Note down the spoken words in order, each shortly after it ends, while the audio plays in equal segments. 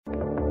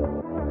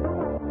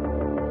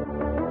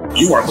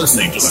You are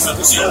listening to the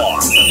Fantasy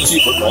Alarm Fantasy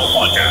Football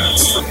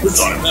Podcast with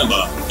John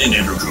Pemba and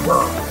Andrew Cooper.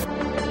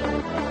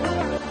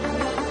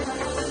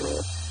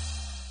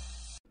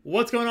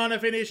 What's going on,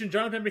 FA Nation?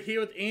 John Pemba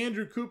here with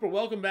Andrew Cooper.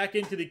 Welcome back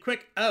into the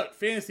Quick Out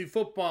Fantasy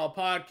Football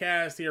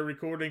Podcast here,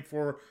 recording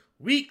for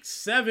Week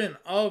 7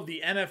 of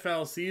the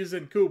NFL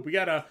season. Coop, we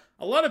got a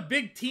lot of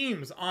big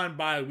teams on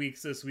bye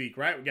weeks this week,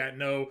 right? We got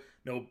no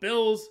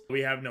Bills, we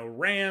have no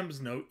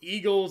Rams, no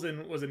Eagles,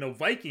 and was it no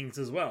Vikings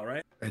as well,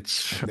 right?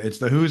 It's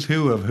the who's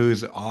who of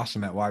who's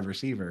awesome at wide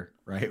receiver,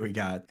 right? We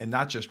got, and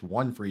not just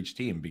one for each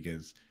team,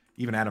 because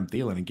even Adam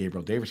Thielen and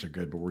Gabriel Davis are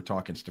good, but we're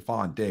talking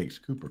Stephon Diggs,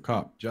 Cooper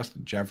Kupp,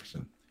 Justin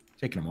Jefferson,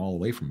 taking them all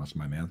away from us,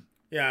 my man.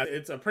 Yeah,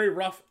 it's a pretty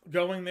rough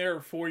going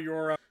there for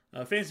your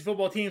fantasy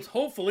football teams.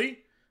 Hopefully,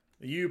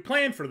 you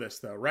plan for this,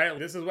 though, right?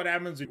 This is what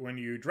happens when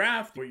you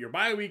draft, what your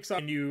bye weeks are,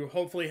 and you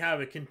hopefully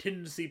have a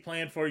contingency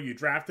plan for you.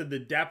 Drafted the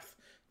depth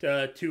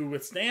to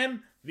withstand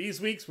these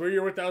weeks where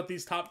you're without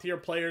these top-tier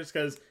players,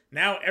 because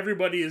now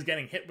everybody is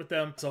getting hit with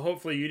them, so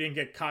hopefully you didn't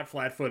get caught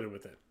flat-footed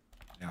with it.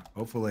 Yeah,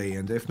 hopefully,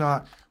 and if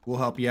not, we'll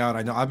help you out.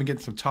 I know I've been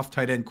getting some tough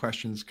tight end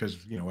questions because,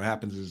 what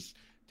happens is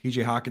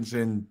TJ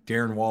Hawkinson,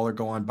 Darren Waller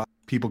go on by.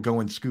 People go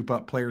and scoop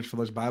up players for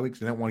those bye weeks.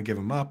 They don't want to give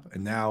them up.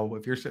 And now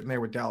if you're sitting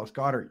there with Dallas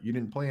Goedert, you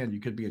didn't plan, you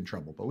could be in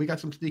trouble. But we got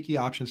some sneaky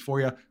options for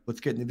you.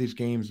 Let's get into these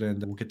games,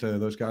 and we'll get to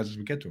those guys as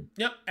we get to them.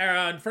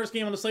 Yep. First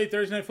game on the slate,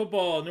 Thursday Night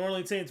Football, New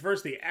Orleans Saints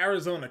versus the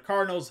Arizona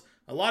Cardinals.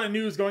 A lot of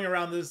news going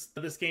around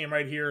this game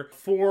right here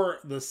for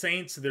the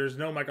Saints. There's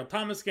no Michael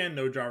Thomas again,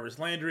 no Jarvis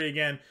Landry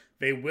again.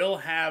 They will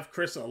have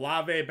Chris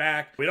Olave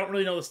back. We don't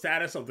really know the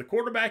status of the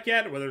quarterback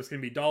yet, whether it's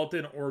going to be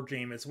Dalton or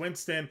Jameis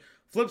Winston.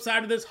 Flip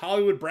side of this,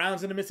 Hollywood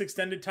Brown's going to miss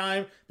extended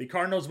time. The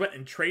Cardinals went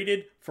and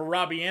traded for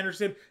Robbie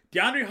Anderson.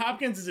 DeAndre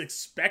Hopkins is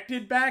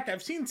expected back.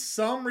 I've seen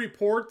some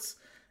reports,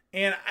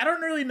 and I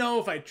don't really know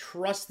if I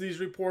trust these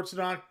reports or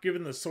not,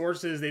 given the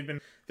sources.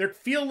 They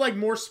feel like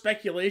more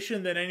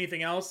speculation than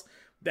anything else,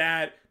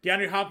 that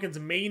DeAndre Hopkins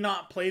may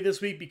not play this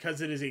week because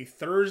it is a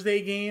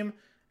Thursday game,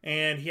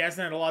 and he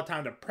hasn't had a lot of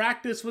time to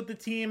practice with the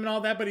team and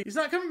all that, but he's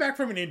not coming back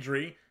from an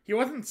injury. He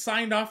wasn't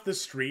signed off the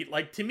street.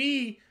 Like, to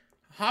me,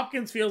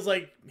 Hopkins feels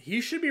like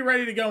he should be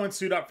ready to go and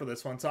suit up for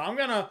this one. So I'm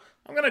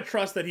gonna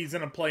trust that he's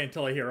gonna play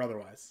until I hear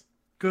otherwise.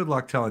 Good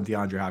luck telling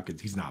DeAndre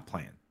Hopkins he's not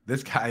playing.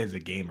 This guy is a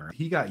gamer.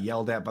 He got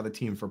yelled at by the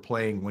team for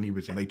playing when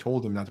they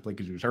told him not to play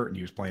because he was hurt, and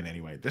he was playing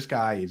anyway. This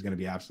guy is going to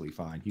be absolutely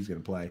fine. He's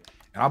going to play.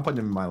 And I'm putting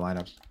him in my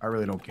lineups. I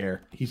really don't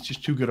care. He's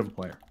just too good of a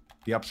player.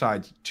 The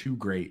upside's too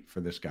great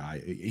for this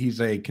guy. He's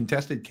a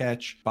contested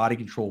catch, body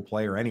control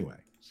player anyway.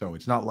 So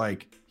it's not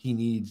like he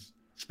needs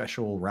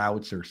special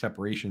routes or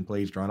separation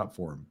plays drawn up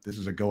for him. This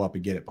is a go up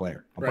and get it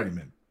player. I'll put him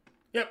in.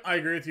 Yep, I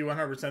agree with you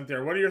 100%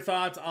 there. What are your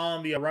thoughts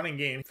on the running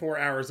game for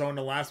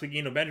Arizona last week?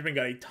 Benjamin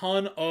got a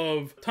ton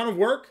of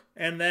work,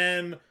 and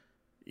then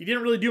you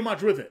didn't really do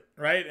much with it,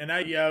 right? And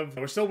now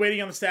we're still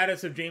waiting on the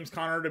status of James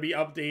Conner to be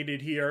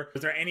updated here.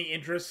 Is there any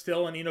interest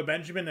still in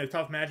Benjamin in a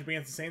tough matchup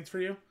against the Saints for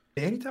you?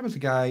 Anytime as a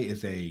guy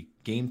is a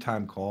game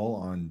time call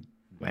on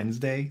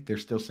Wednesday, they're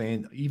still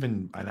saying,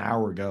 even an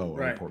hour ago,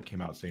 a report came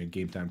out saying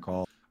game time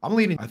call. I'm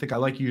leading. I think I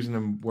like using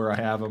him where I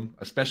have him,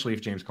 especially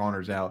if James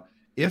Conner's out.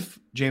 If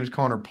James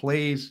Conner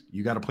plays,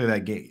 you got to play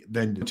that game.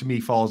 Then to me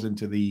falls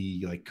into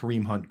the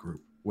Kareem Hunt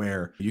group,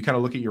 where you kind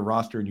of look at your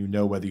roster and you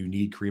know whether you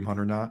need Kareem Hunt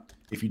or not.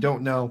 If you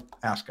don't know,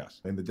 ask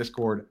us in the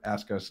Discord,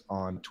 ask us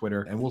on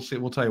Twitter, and we'll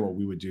tell you what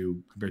we would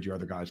do compared to your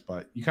other guys.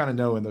 But you kind of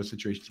know in those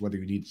situations whether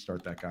you need to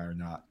start that guy or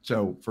not.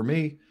 So for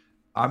me,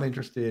 I'm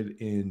interested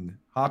in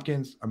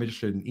Hopkins. I'm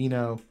interested in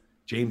Eno.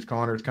 James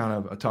Conner's kind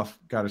of a tough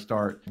guy to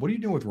start. What are you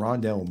doing with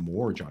Rondale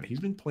Moore, John? He's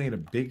been playing a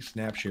big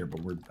snap share,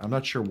 but I'm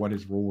not sure what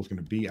his role is going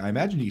to be. I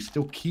imagine he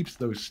still keeps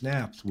those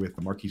snaps with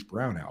Marquise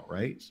Brown out,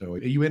 right? So are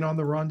you in on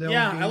the Rondale?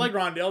 Yeah, game? I like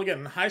Rondale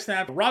getting high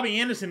snap.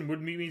 Robbie Anderson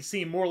would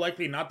seem more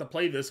likely not to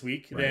play this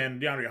week than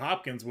DeAndre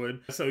Hopkins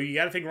would. So you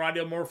got to think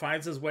Rondale Moore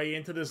finds his way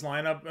into this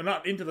lineup,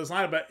 not into this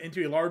lineup, but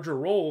into a larger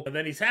role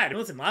than he's had. And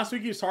listen, last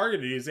week he was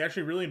targeted. He's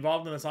actually really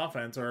involved in this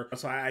offense.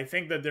 So I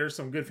think that there's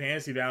some good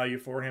fantasy value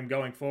for him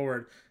going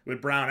forward with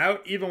Brown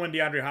out, even when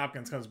DeAndre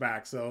Hopkins comes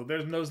back. So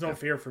there's no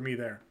fear for me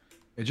there.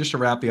 And just to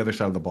wrap the other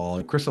side of the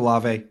ball, Chris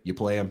Olave, you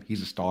play him.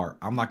 He's a star.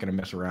 I'm not going to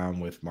mess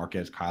around with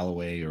Marquez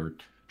Callaway or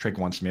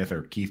Traquan Smith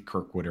or Keith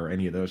Kirkwood or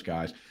any of those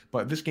guys.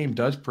 But this game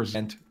does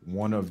present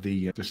one of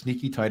the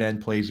sneaky tight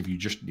end plays.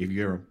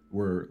 If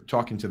we're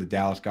talking to the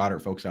Dallas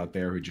Goedert folks out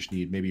there who just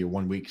need maybe a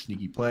 1 week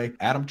sneaky play,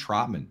 Adam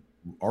Trotman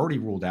already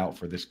ruled out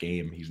for this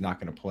game. He's not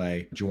going to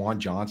play. Juwan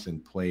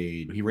Johnson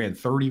played. He ran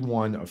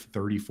 31 of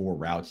 34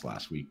 routes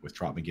last week with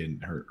Trotman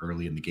getting hurt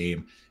early in the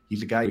game.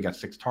 He's a guy who got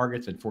 6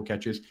 targets and 4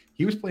 catches.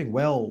 He was playing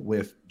well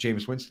with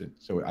Jameis Winston.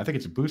 So I think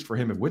it's a boost for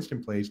him if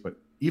Winston plays, but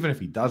even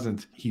if he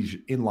doesn't, he's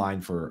in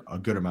line for a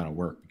good amount of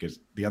work because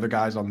the other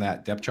guys on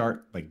that depth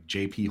chart, like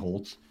J.P.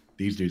 Holtz,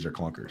 these dudes are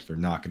clunkers. They're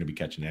not going to be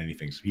catching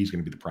anything, so he's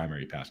going to be the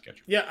primary pass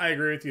catcher. Yeah, I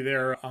agree with you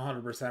there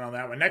 100% on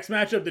that one. Next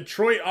matchup,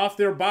 Detroit off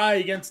their bye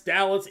against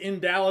Dallas in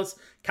Dallas.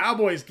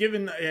 Cowboys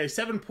given a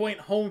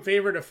 7-point home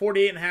favorite, a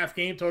 48.5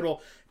 game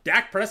total.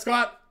 Dak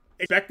Prescott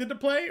expected to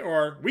play,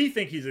 or we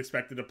think he's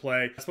expected to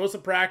play. Supposed to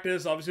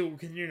practice. Obviously, we'll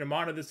continue to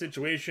monitor the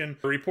situation.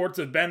 Reports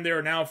have been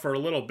there now for a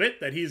little bit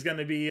that he's going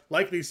to be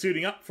likely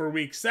suiting up for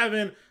week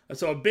 7.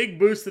 So a big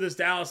boost to this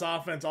Dallas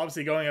offense,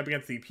 obviously going up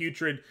against the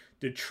putrid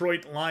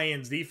Detroit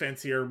Lions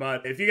defense here.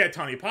 But if you got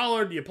Tony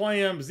Pollard, you play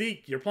him.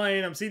 Zeke, you're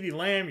playing him. CeeDee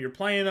Lamb, you're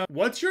playing him.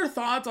 What's your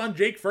thoughts on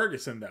Jake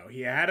Ferguson, though?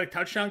 He had a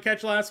touchdown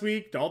catch last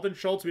week. Dalton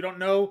Schultz, we don't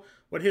know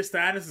what his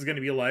status is going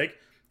to be like.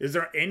 Is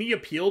there any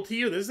appeal to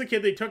you? This is a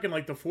kid they took in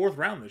like the 4th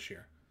round this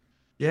year.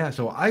 Yeah,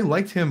 so I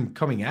liked him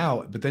coming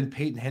out, but then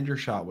Peyton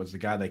Hendershot was the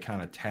guy they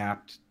kind of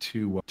tapped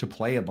to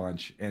play a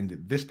bunch. And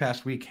this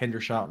past week,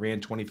 Hendershot ran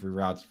 23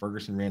 routes.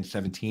 Ferguson ran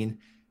 17.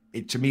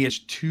 To me, it's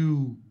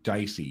too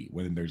dicey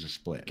when there's a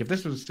split. If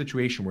this was a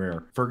situation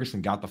where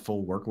Ferguson got the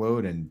full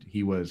workload and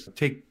he was,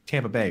 take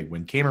Tampa Bay,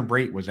 when Cameron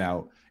Brate was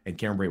out, and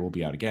Cameron Brate will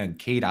be out again,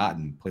 Cade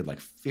Otton played like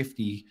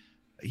 50.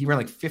 He ran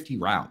like 50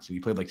 routes. He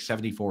played like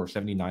 74 or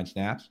 79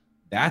 snaps.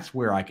 That's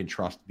where I can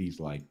trust these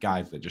like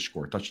guys that just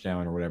score a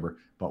touchdown or whatever.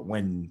 But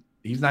when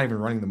he's not even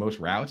running the most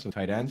routes and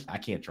tight ends, I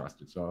can't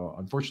trust it. So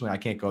unfortunately, I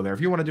can't go there.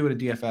 If you want to do it in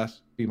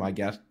DFS, be my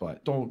guest,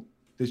 but don't.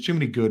 There's too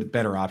many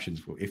better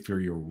options if you're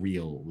your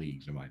real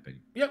leagues, in my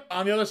opinion. Yep.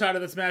 On the other side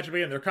of this matchup,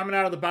 again, they're coming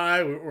out of the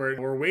bye.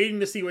 We're waiting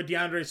to see what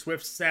DeAndre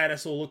Swift's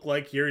status will look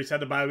like here. He's had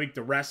the bye week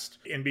to rest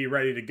and be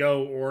ready to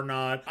go or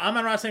not.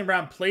 Amon-Ra St.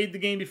 Brown played the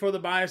game before the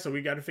bye, so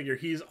we got to figure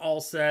he's all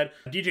set.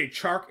 DJ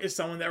Chark is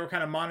someone that we're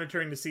kind of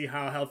monitoring to see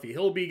how healthy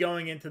he'll be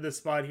going into this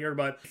spot here.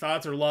 But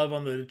thoughts or love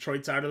on the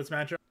Detroit side of this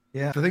matchup?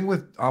 Yeah, the thing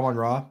with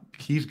Amon-Ra,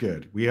 he's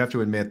good. We have to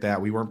admit that.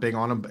 We weren't big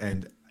on him,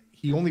 and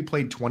he only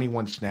played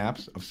 21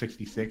 snaps of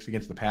 66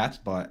 against the Pats,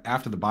 but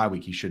after the bye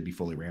week, he should be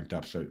fully ramped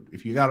up. So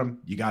if you got him,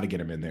 you got to get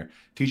him in there.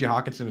 TJ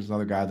Hawkinson is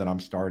another guy that I'm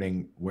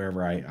starting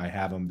wherever I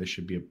have him. This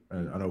should be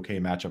an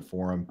okay matchup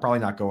for him. Probably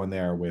not going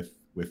there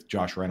with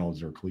Josh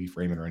Reynolds or Khalif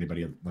Raymond or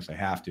anybody unless I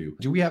have to.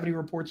 Do we have any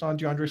reports on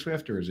DeAndre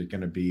Swift, or is it going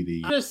to be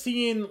the... I'm just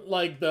seeing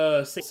like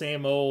the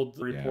same old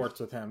reports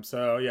with him.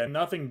 So yeah,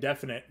 nothing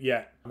definite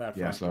yet on that front.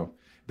 Yeah, so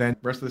then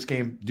rest of this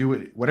game, do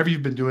it. Whatever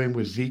you've been doing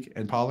with Zeke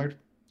and Pollard,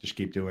 just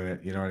keep doing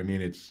it. You know what I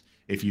mean? It's,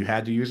 if you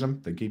had to use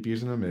them, then keep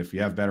using them. If you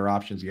have better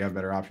options, you have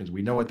better options.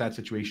 We know what that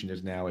situation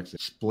is now. It's a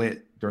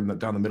split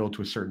down the middle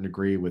to a certain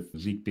degree, with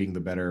Zeke being the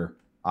better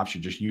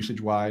option just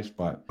usage-wise.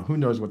 But who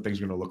knows what things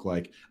are going to look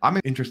like. I'm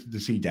interested to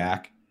see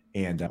Dak.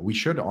 And we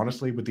should,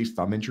 honestly, with these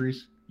thumb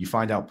injuries, you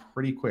find out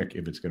pretty quick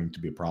if it's going to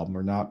be a problem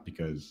or not,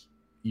 because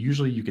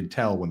usually you can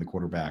tell when the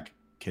quarterback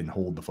can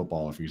hold the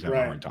football if he's having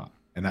a hard time.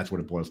 And that's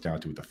what it boils down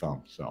to with the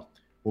thumb. So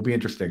will be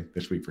interesting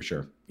this week for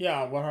sure.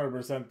 Yeah,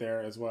 100%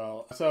 there as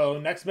well. So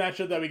next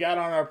matchup that we got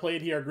on our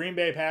plate here, Green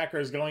Bay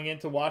Packers going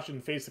into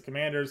Washington, face the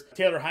Commanders.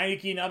 Taylor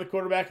Heinicke, now the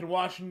quarterback in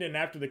Washington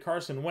after the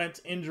Carson Wentz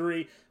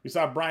injury. We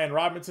saw Brian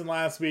Robinson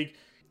last week.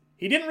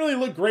 He didn't really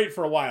look great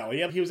for a while.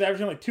 He was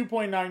averaging like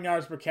 2.9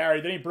 yards per carry.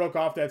 Then he broke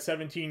off that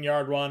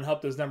 17-yard run,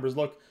 helped his numbers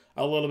look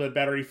a little bit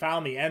better. He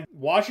found the end.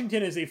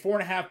 Washington is a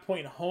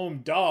 4.5-point home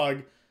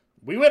dog.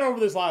 We went over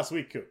this last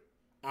week, Coop.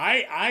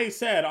 I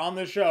said on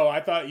the show, I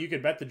thought you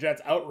could bet the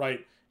Jets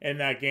outright in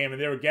that game,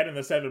 and they were getting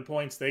the 7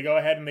 points. They go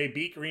ahead and they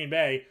beat Green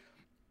Bay.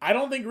 I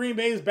don't think Green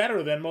Bay is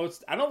better than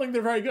most. I don't think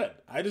they're very good.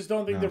 I just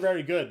don't think they're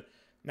very good.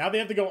 Now they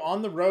have to go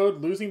on the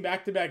road, losing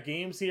back-to-back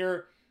games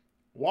here.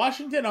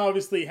 Washington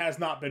obviously has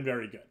not been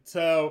very good.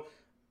 So,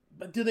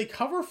 but do they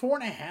cover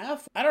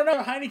 4.5? I don't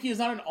know. Heinicke is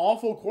not an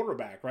awful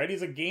quarterback, right?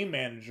 He's a game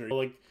manager.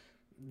 Like,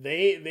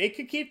 they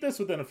could keep this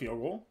within a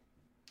field goal.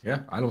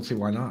 Yeah, I don't see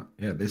why not.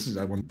 Yeah, this is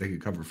one they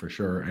could cover for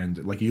sure.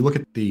 And like you look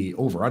at the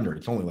over-under,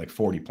 it's only like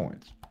 40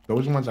 points.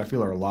 Those ones I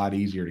feel are a lot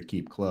easier to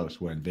keep close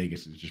when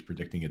Vegas is just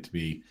predicting it to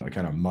be a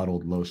kind of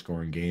muddled,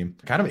 low-scoring game.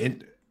 Kind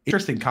of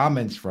interesting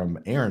comments from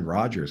Aaron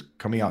Rodgers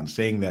coming out and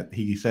saying that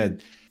he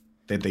said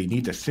that they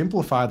need to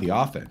simplify the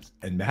offense.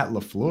 And Matt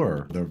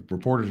LaFleur, the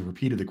reporters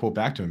repeated the quote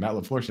back to him. Matt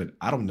LaFleur said,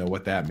 "I don't know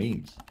what that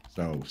means."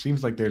 So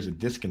seems like there's a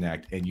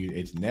disconnect, and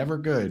it's never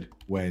good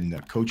when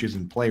coaches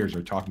and players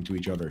are talking to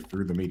each other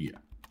through the media.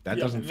 That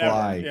doesn't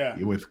fly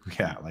with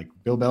like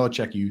Bill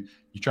Belichick. You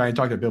try and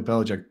talk to Bill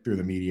Belichick through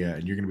the media,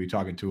 and you're going to be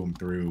talking to him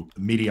through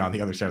the media on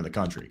the other side of the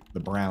country, the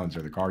Browns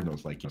or the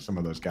Cardinals, like some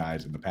of those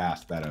guys in the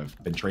past that have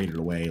been traded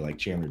away, like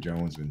Chandler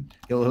Jones, and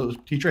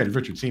he traded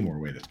Richard Seymour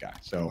away. This guy,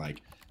 so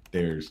like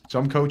there's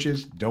some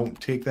coaches don't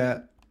take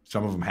that,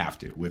 some of them have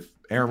to. With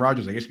Aaron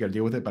Rodgers, I guess you got to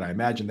deal with it, but I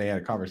imagine they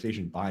had a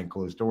conversation behind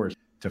closed doors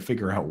to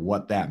figure out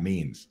what that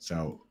means.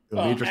 So.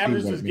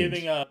 Evers was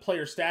giving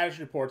player status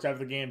reports after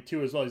the game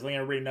too as well. He's letting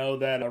everybody know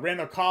that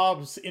Randall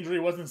Cobb's injury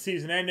wasn't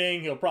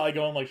season-ending. He'll probably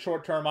go in like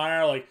short-term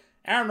IR. Like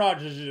Aaron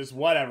Rodgers is just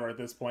whatever at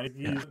this point.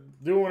 He's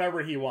doing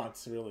whatever he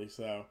wants, really.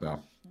 So,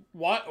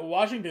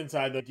 Washington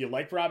side, though, do you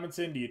like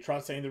Robinson? Do you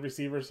trust any of the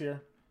receivers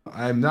here?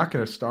 I'm not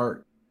going to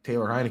start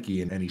Taylor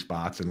Heinicke in any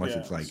spots unless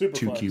it's like super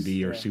 2 flex,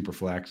 QB or super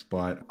flex.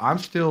 But I'm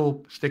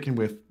still sticking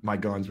with my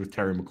guns with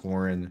Terry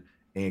McLaurin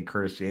and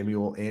Curtis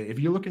Samuel. And if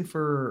you're looking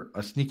for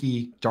a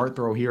sneaky dart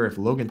throw here, if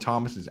Logan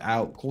Thomas is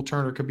out, Cole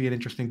Turner could be an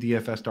interesting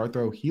DFS dart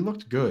throw. He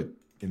looked good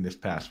in this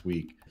past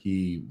week.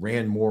 He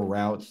ran more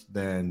routes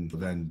than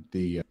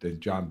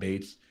John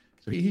Bates.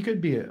 So he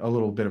could be a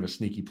little bit of a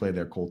sneaky play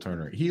there, Cole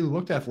Turner. He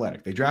looked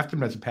athletic. They drafted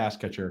him as a pass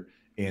catcher,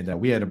 and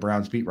we had a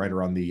Browns beat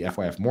writer on the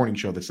FYF morning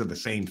show that said the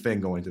same thing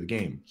going to the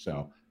game.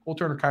 So Cole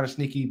Turner kind of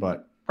sneaky,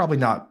 but probably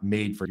not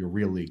made for your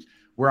real leagues.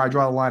 Where I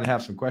draw the line and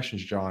have some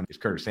questions, John, is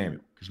Curtis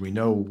Samuel, because we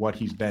know what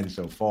he's been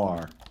so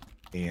far,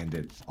 and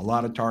it's a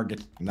lot of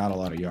targets, not a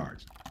lot of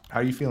yards. How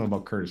are you feeling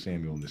about Curtis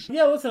Samuel in this?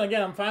 Yeah, listen,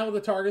 again, I'm fine with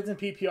the targets in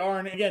PPR.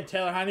 And again,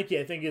 Taylor Heinicke,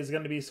 I think, is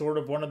going to be sort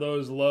of one of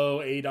those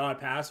low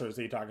A-dot passers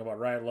that you talk about,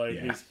 right? Like,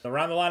 he's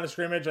around the line of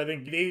scrimmage. I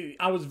think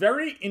I was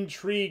very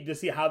intrigued to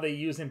see how they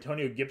used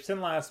Antonio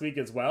Gibson last week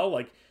as well.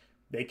 Like,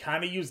 they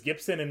kind of used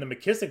Gibson in the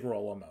McKissick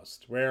role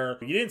almost, where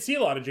you didn't see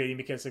a lot of J.D.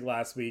 McKissick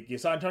last week. You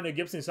saw Antonio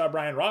Gibson, you saw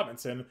Brian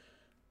Robinson.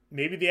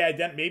 Maybe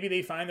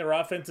they find their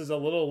offense is a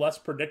little less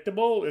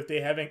predictable if they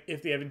have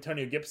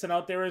Antonio Gibson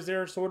out there as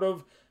their sort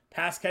of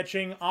pass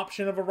catching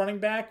option of a running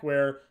back,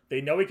 where they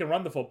know he can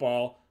run the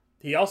football.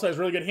 He also has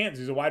really good hands.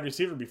 He's a wide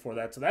receiver before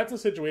that. So that's a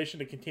situation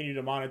to continue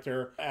to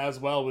monitor as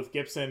well with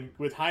Gibson,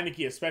 with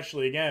Heinicke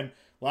especially. Again,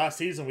 last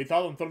season, we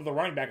thought them throw to the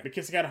running back.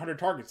 McKissick had 100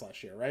 targets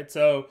last year, right?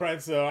 So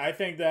I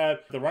think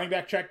that the running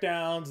back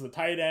checkdowns, the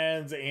tight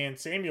ends, and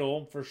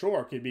Samuel for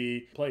sure could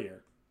be play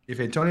here. If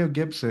J.D.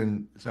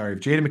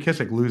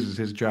 McKissick loses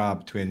his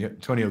job to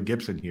Antonio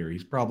Gibson here,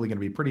 he's probably going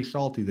to be pretty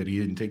salty that he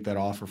didn't take that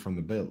offer from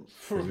the Bills.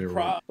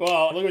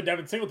 Well, look what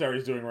Devin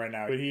Singletary's doing right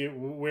now.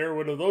 Where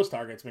would have those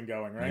targets been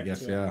going, right?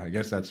 I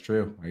guess that's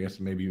true. I guess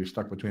maybe he was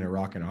stuck between a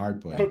rock and a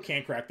hard place. Cook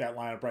can't crack that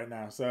lineup right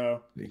now,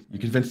 so. You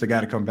convinced the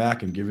guy to come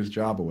back and give his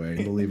job away.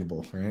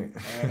 Unbelievable, right?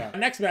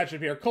 Next matchup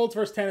here, Colts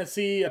versus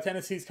Tennessee.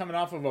 Tennessee's coming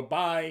off of a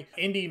bye.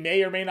 Indy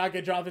may or may not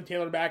get Jonathan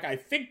Taylor back. I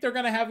think they're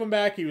going to have him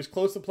back. He was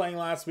close to playing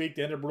last week.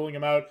 They ended up ruling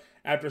him out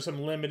after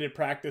some limited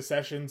practice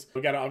sessions.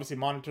 We got to obviously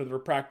monitor the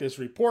practice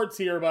reports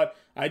here, but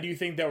I do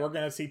think that we're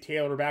going to see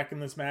Taylor back in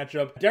this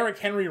matchup. Derrick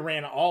Henry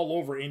ran all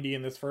over Indy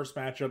in this first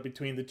matchup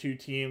between the two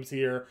teams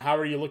here. How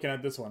are you looking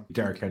at this one?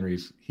 Derrick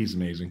Henry's, he's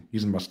amazing.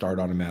 He's a must start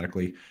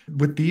automatically.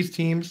 With these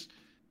teams,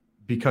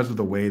 because of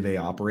the way they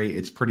operate,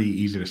 it's pretty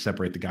easy to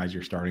separate the guys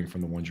you're starting from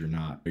the ones you're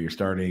not. You're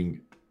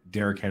starting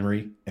Derrick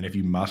Henry, and if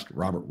you must,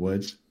 Robert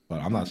Woods, but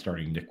I'm not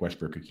starting Nick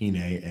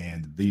Westbrook-Ikhine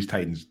and these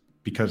Titans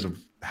because of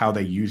how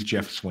they use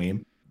Jeff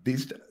Swaim.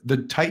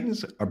 The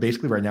Titans are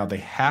basically right now, they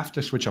have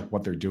to switch up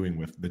what they're doing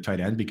with the tight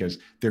end because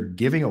they're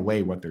giving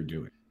away what they're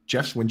doing.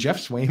 When Jeff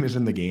Swaim is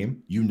in the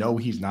game, you know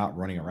he's not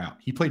running a route.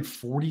 He played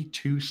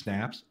 42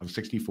 snaps of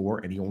 64,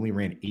 and he only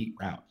ran 8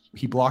 routes.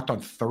 He blocked on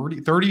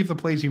 30 of the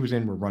plays he was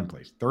in were run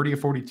plays, 30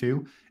 of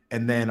 42,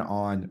 and then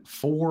on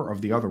 4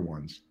 of the other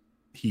ones,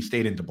 he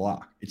stayed in to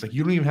block. It's like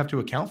you don't even have to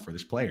account for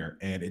this player,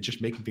 and it's just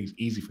making things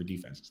easy for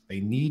defenses. They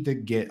need to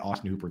get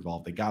Austin Hooper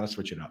involved. They got to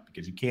switch it up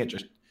because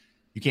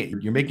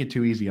you're making it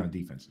too easy on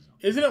defenses.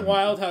 Isn't it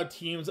wild how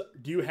teams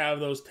do have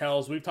those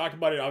tells? We've talked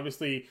about it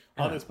obviously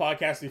on this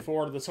podcast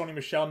before, the Sony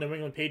Michel New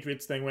England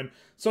Patriots thing. When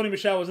Sony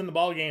Michel was in the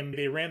ballgame,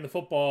 they ran the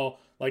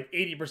football like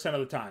 80% of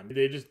the time.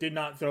 They just did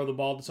not throw the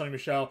ball to Sony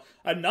Michel.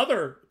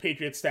 Another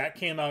Patriots stat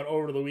came out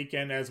over the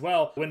weekend as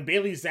well. When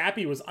Bailey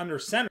Zappi was under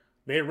center,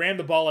 they ran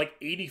the ball like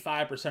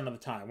 85% of the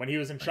time. When he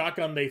was in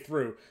shotgun, they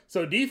threw.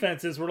 So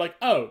defenses were like,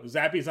 oh,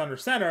 Zappi's under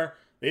center.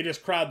 They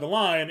just crowd the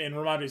line, and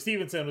Ramondre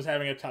Stevenson was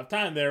having a tough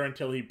time there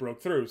until he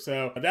broke through.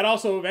 So that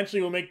also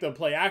eventually will make the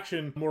play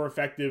action more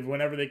effective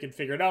whenever they can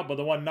figure it out. But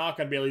the one knock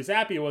on Bailey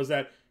Zappi was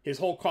that his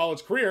whole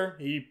college career,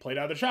 he played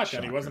out of the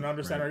shotgun. He wasn't an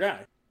under center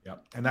guy.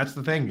 Yep. And that's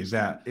the thing is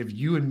that if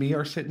you and me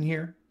are sitting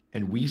here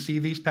and we see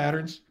these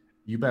patterns,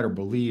 you better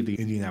believe the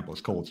Indianapolis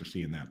Colts are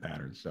seeing that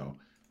pattern. So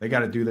they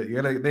got to do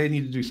that. They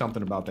need to do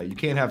something about that. You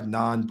can't have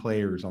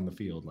non-players on the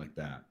field like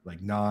that.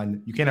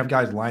 You can't have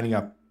guys lining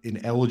up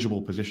in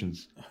eligible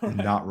positions and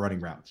not running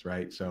routes,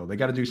 right? So they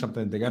got to do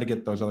something. They got to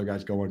get those other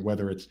guys going,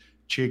 whether it's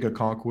Chig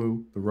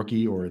Okonkwo, the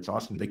rookie, or it's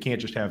Austin. They can't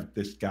just have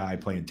this guy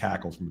playing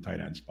tackle from a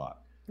tight end spot.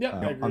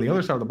 Yeah. On the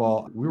other side of the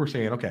ball, we were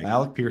saying, okay,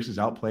 Alec Pierce is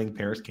out playing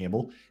Paris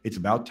Campbell. It's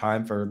about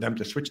time for them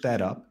to switch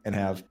that up and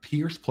have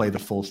Pierce play the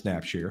full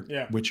snap share,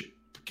 which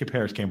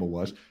Paris Campbell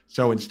was.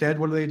 So instead,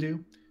 what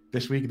do?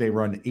 This week, they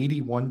run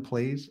 81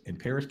 plays, and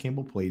Paris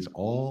Campbell plays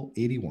all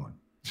 81.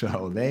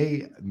 So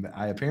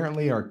I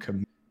apparently are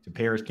committed to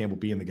Paris Campbell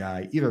being the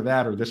guy. Either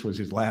that or this was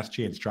his last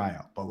chance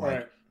tryout.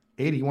 But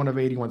 81 of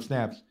 81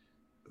 snaps,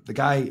 the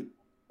guy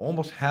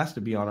almost has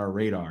to be on our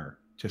radar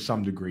to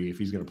some degree if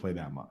he's going to play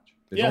that much.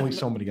 There's only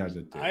so many guys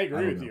that do. I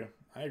agree with you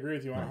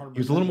 100%. He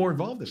was a little more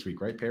involved this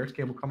week, right? Paris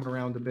Campbell coming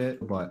around a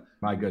bit, but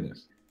my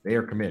goodness, they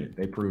are committed.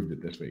 They proved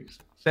it this week.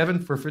 7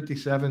 for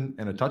 57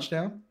 and a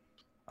touchdown.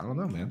 I don't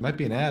know, man. It might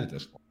be an ad at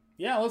this point.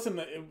 Yeah, listen,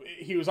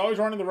 he was always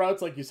running the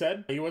routes, like you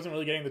said. He wasn't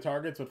really getting the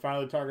targets, but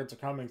finally the targets are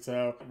coming.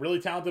 So,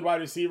 really talented wide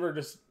receiver.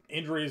 Just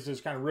injuries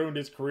just kind of ruined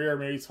his career.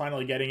 Maybe he's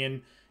finally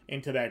getting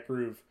into that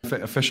groove.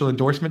 Official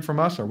endorsement from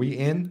us. Are we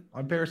in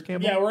on Paris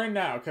Campbell? Yeah, we're in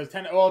now. Because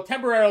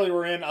temporarily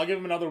we're in. I'll give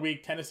him another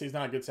week. Tennessee's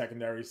not a good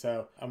secondary,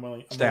 so I'm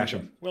willing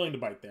to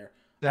bite there.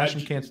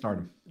 Dasham can't start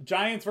him.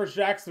 Giants versus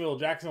Jacksonville.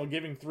 Jacksonville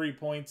giving 3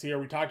 points here.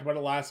 We talked about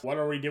it last. What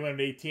are we doing at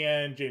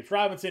ATN? James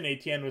Robinson.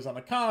 ATN was on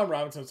the come.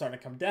 Robinson was starting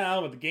to come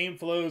down with the game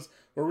flows.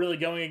 We're really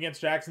going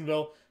against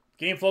Jacksonville.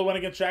 Game flow went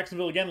against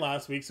Jacksonville again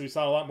last week, so we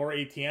saw a lot more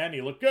ATN.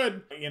 He looked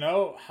good. You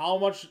know,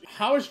 how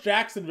is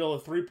Jacksonville a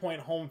 3-point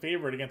home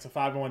favorite against a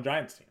 5-1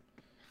 Giants team?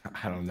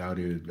 I don't know,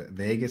 dude.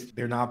 Vegas,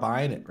 they're not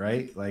buying it,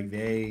 right? Like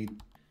they're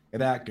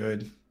that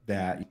good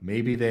that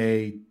maybe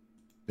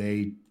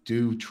they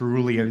do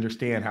truly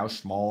understand how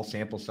small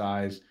sample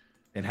size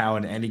and how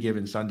in any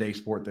given Sunday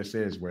sport this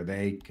is, where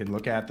they can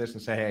look at this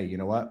and say, hey, you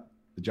know what?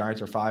 The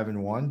Giants are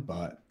 5-1,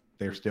 but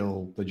they're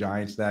still the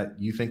Giants that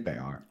you think they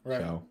are. Right.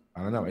 So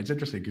I don't know. It's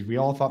interesting because we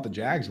all thought the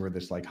Jags were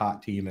this like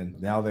hot team, and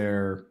now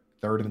they're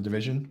third in the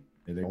division.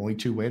 They're only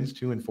 2 wins,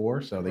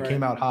 2-4. So they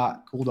came out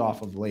hot, cooled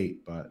off of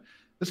late, but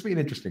this will be an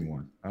interesting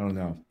one. I don't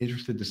know.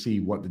 Interested to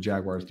see what the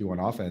Jaguars do on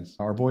offense.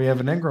 Our boy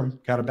Evan Ingram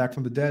got it back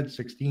from the dead.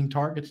 16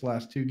 targets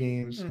last 2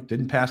 games.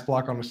 Didn't pass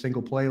block on a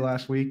single play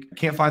last week.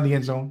 Can't find the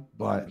end zone,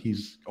 but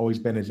he's always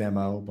been his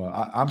MO. But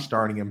I'm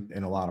starting him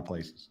in a lot of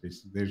places.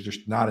 There's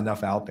just not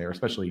enough out there,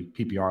 especially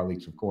PPR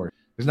leagues, of course.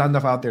 There's not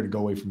enough out there to go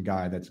away from a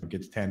guy that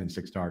gets 10 and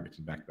 6 targets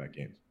in back-to-back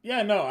games.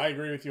 Yeah, no, I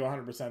agree with you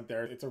 100%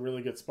 there. It's a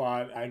really good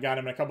spot. I got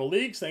him in a couple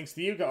leagues, thanks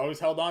to you. I always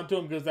held on to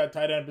him because that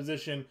tight end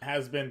position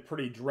has been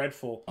pretty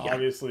dreadful,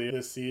 obviously,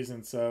 this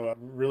season. So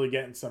really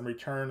getting some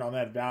return on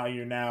that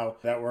value now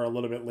that we're a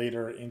little bit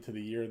later into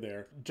the year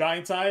there.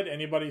 Giant side,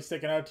 anybody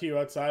sticking out to you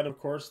outside, of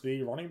course,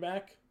 the running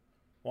back?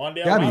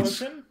 Wan'Dale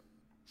Robinson?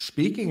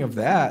 Speaking of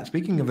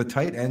the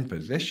tight end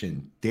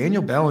position,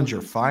 Daniel Bellinger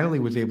finally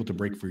was able to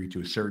break free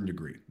to a certain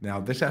degree. Now,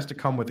 this has to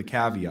come with a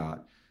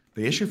caveat.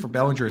 The issue for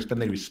Bellinger has been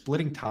that he was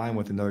splitting time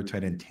with another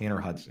tight end, Tanner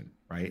Hudson,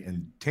 right?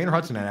 And Tanner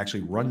Hudson had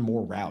actually run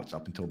more routes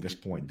up until this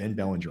point than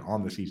Bellinger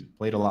on the season.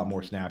 Played a lot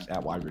more snaps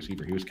at wide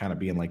receiver. He was kind of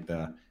being like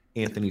the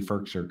Anthony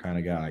Ferkser kind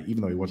of guy,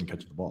 even though he wasn't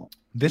catching the ball.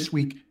 This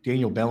week,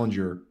 Daniel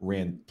Bellinger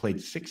played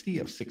 60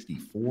 of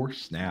 64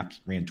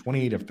 snaps, ran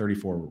 28 of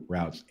 34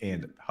 routes,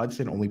 and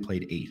Hudson only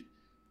played 8.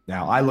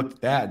 Now, I looked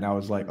at that and I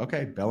was like,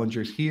 okay,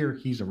 Bellinger's here.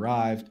 He's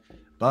arrived.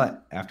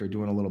 But after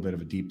doing a little bit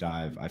of a deep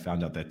dive, I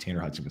found out that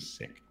Tanner Hudson was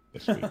sick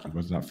this week. He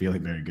was not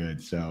feeling very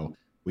good. So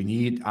I'm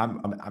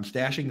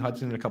stashing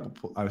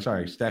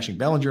stashing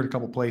Bellinger in a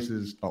couple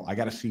places. Oh, I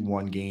got to see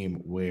one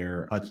game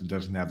where Hudson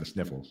doesn't have the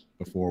sniffles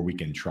before we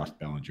can trust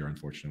Bellinger,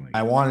 unfortunately.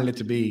 I wanted it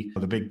to be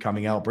the big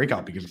coming out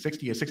breakout because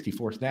 60 of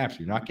 64 snaps,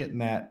 you're not getting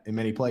that in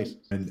many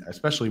places. And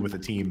especially with a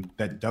team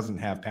that doesn't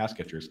have pass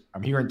catchers.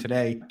 I'm hearing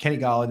today, Kenny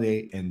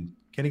Golladay and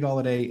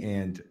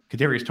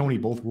Kadarius Toney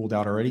both ruled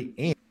out already,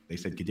 and they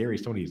said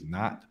Kadarius Toney is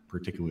not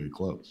particularly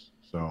close.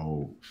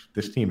 So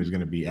this team is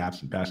going to be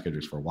absent pass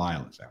catchers for a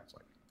while, it sounds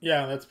like.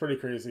 Yeah, that's pretty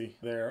crazy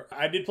there.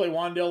 I did play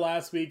Wan'Dale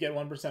last week at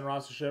 1%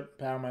 rostership.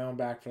 Pat on my own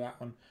back for that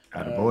one.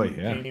 Attaboy,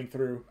 yeah. Came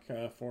through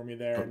for me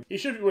there. He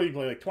should, what do you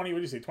play, like 20, what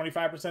do you say,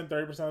 25%,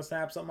 30% of the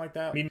snaps, something like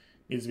that? I mean,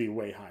 needs to be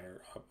way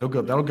higher up.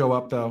 That'll go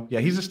up, though.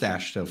 Yeah, he's a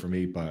stash still for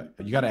me, but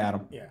you got to add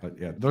him. Yeah. But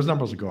yeah, those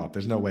numbers will go up.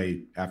 There's no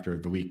way after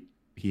the week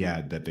he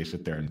had that they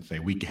sit there and say,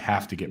 we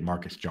have to get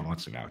Marcus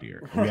Johnson out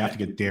here. Right. We have to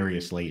get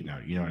Darius Slayton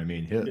out. You know what I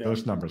mean?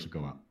 Those numbers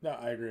will go up. No,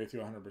 I agree with you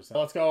 100%.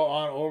 Let's go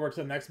on over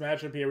to the next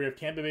matchup here. We have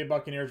Tampa Bay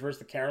Buccaneers versus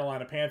the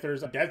Carolina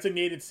Panthers.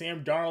 Designated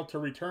Sam Darnold to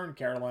return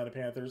Carolina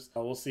Panthers.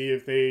 We'll see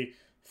if they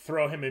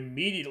throw him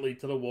immediately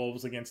to the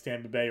Wolves against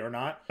Tampa Bay or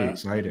not.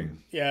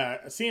 Exciting. Yeah,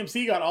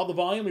 CMC got all the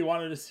volume we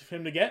wanted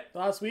him to get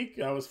last week.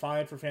 That was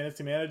fine for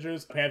fantasy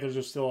managers. Panthers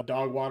are still a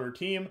dog water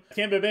team.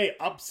 Tampa Bay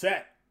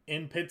upset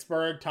in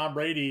Pittsburgh. Tom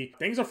Brady,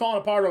 things are falling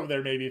apart over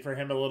there maybe for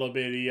him a little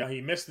bit. He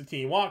missed the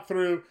team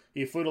walkthrough.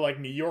 He flew to like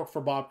New York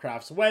for Bob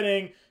Kraft's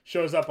wedding.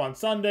 Shows up on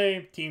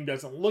Sunday. Team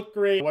doesn't look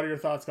great. What are your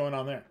thoughts going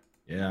on there?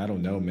 Yeah, I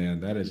don't know,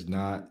 man. That is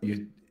not.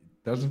 It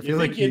doesn't feel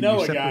like you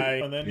know a guy,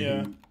 and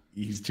then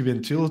he's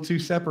been too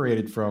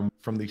separated from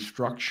the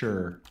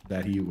structure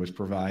that he was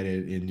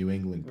provided in New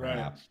England,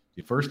 perhaps. Right.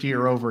 The first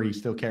year over, he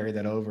still carried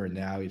that over, and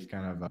now he's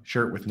kind of a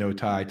shirt with no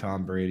tie,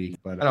 Tom Brady.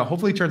 But I don't know,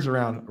 hopefully he turns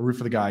around. A root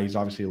for the guy. He's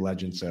obviously a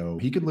legend, so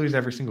he could lose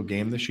every single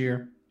game this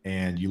year.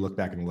 And you look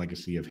back in the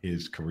legacy of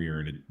his career,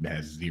 and it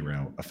has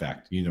zero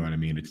effect. You know what I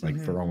mean? It's like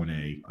throwing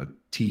a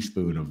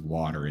teaspoon of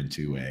water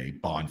into a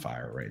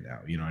bonfire right now.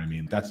 You know what I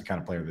mean? That's the kind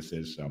of player this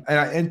is. So,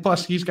 and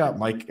plus, he's got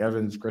Mike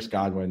Evans, Chris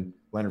Godwin,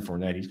 Leonard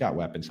Fournette. He's got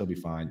weapons. He'll be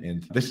fine.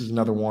 And this is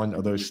another one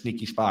of those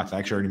sneaky spots. I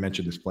actually already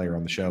mentioned this player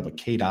on the show, but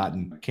Cade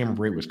Otton, Cameron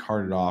Brate was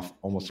carted off,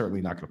 almost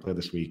certainly not going to play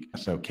this week.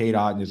 So Cade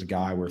Otton is a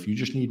guy where if you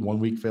just need 1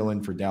 week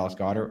fill-in for Dallas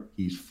Goedert,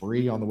 he's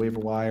free on the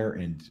waiver wire.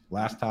 And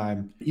last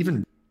time,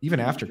 even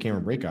after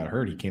Cameron Brate got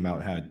hurt, he came out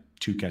and had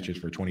 2 catches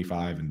for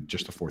 25 in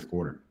just the fourth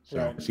quarter.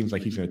 So It seems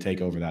like he's going to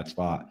take over that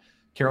spot.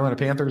 Carolina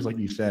Panthers, like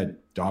you said,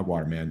 dog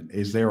water, man.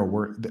 Is there a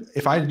word?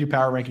 If I had to do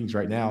power rankings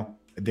right now,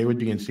 they would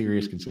be in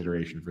serious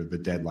consideration for the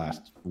dead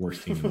last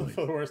worst team in the league.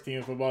 For the worst team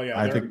in football, yeah.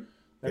 I think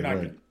they're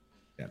not good.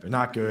 Yeah, they're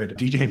not good.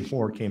 DJ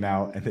Moore came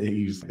out and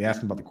they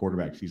asked him about the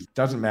quarterbacks. He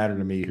doesn't matter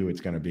to me who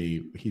it's going to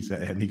be. He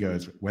said, and he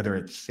goes, whether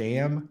it's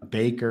Sam,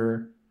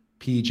 Baker,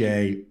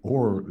 PJ,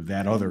 or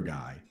that other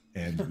guy,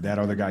 And that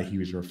other guy he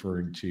was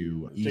referring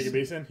to, Jacob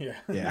Eason,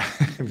 yeah,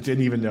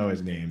 didn't even know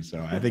his name.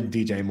 So I think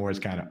DJ Moore is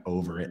kind of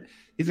over it.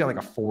 He's got like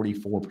a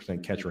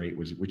 44% catch rate,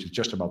 which is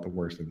just about the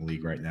worst in the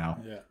league right now.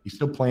 Yeah. He's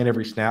still playing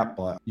every snap,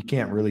 but you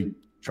can't really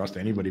trust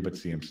anybody but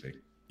CMC.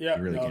 Yeah,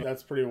 really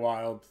that's pretty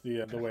wild.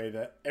 The way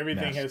that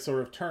everything has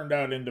sort of turned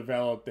out and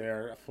developed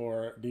there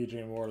for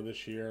DJ Moore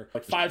this year.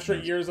 Like 5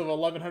 straight years of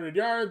 1,100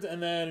 yards,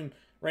 and then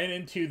ran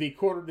into the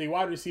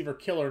wide receiver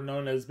killer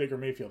known as Baker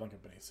Mayfield and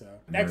company. So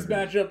next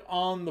matchup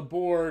on the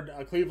board,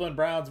 Cleveland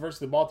Browns versus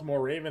the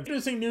Baltimore Ravens.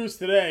 Interesting news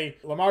today: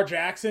 Lamar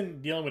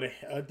Jackson dealing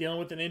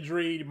with an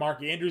injury.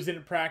 Mark Andrews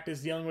didn't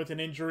practice, dealing with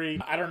an injury.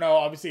 I don't know.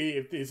 Obviously,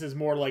 if this is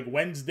more like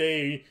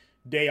Wednesday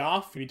day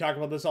off. We talk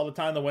about this all the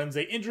time. The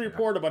Wednesday injury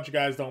report. A bunch of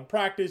guys don't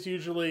practice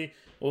usually.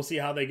 We'll see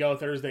how they go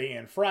Thursday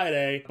and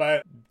Friday.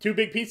 But 2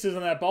 big pieces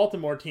on that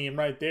Baltimore team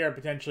right there,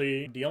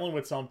 potentially dealing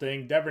with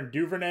something. Devin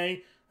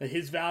Duvernay.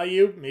 His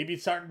value maybe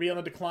starting to be on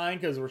the decline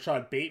because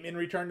Rashad Bateman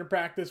returned to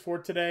practice for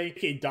today.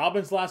 J.K.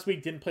 Dobbins last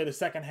week didn't play the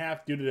second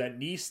half due to that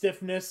knee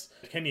stiffness.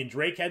 Kenyon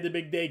Drake had the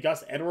big day.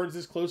 Gus Edwards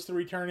is close to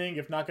returning,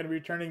 if not going to be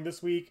returning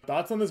this week.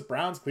 Thoughts on this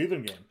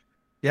Browns-Cleveland game?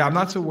 Yeah, I'm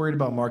not so worried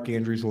about Mark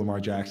Andrews or Lamar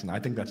Jackson. I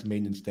think that's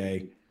maintenance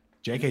day.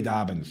 J.K.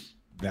 Dobbins,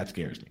 that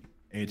scares me.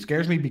 And it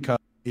scares me because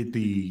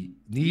the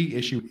knee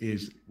issue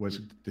was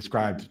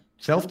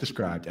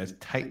self-described as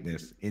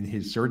tightness in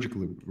his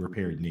surgically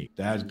repaired knee.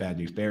 That is bad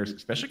news bears,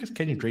 especially because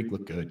Kenyon Drake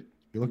looked good.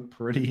 He looked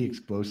pretty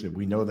explosive.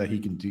 We know that he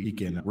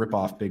can rip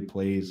off big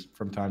plays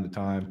from time to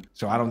time.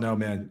 So I don't know,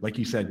 man. Like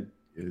you said,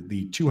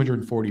 the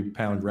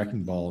 240-pound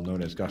wrecking ball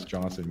known as Gus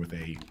Johnson with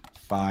a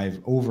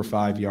over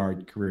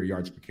 5-yard career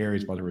yards per carry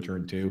is about to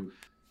return too.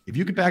 If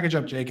you could package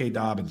up J.K.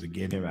 Dobbins and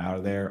get him out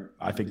of there,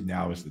 I think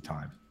now is the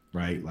time,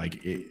 right?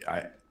 Like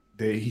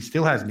he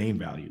still has name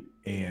value.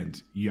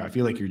 And I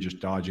feel like you're just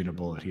dodging a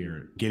bullet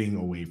here, getting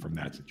away from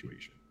that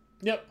situation.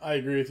 Yep, I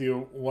agree with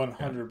you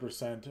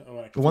 100%.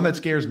 Yeah. The one that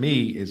scares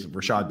me is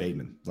Rashad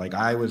Bateman.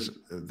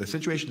 The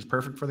situation is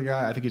perfect for the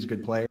guy. I think he's a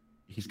good player.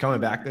 He's coming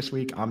back this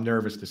week. I'm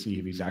nervous to see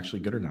if he's actually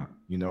good or not.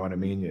 You know what I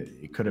mean?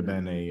 It could have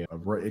been it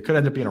could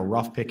end up being a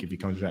rough pick if he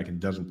comes back and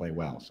doesn't play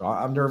well. So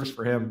I'm nervous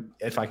for him.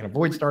 If I can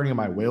avoid starting him,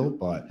 I will.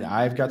 But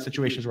I've got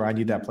situations where I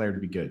need that player to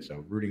be good.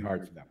 So rooting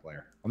hard for that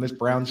player. On this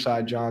Browns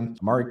side, John,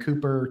 Amari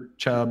Cooper,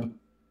 Chubb,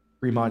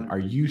 Fremont, are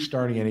you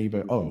starting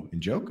anybody? Oh,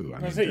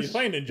 Njoku. He's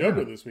playing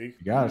Njoku this week.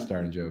 You got to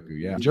start Njoku,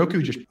 yeah.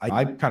 Njoku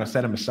I kind of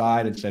set him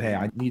aside and said,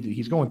 hey,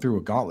 he's going through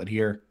a gauntlet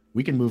here.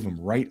 We can move him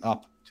right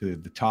up to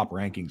the top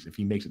rankings if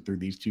he makes it through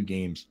these 2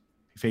 games,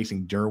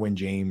 facing Derwin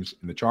James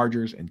and the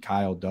Chargers and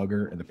Kyle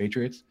Duggar and the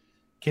Patriots.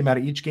 Came out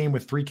of each game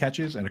with 3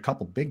 catches and a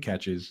couple big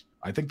catches.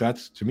 I think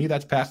that's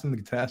passing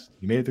the test.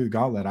 He made it through the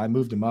gauntlet. I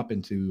moved him up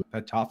into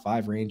that top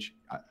 5 range.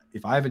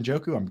 If I have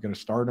Njoku, I'm going to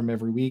start him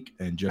every week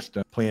and just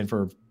plan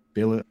for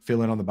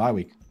fill in on the bye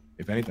week,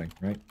 if anything,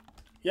 right?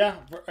 Yeah,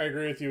 I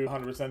agree with you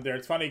 100% there.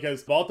 It's funny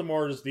because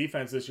Baltimore's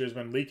defense this year has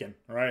been leaking,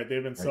 right?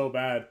 They've been so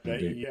bad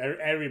that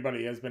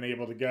everybody has been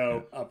able to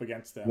go up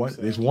against them.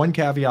 There's one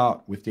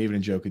caveat with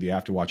David Njoku that you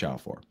have to watch out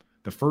for.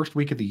 The first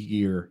week of the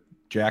year,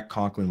 Jack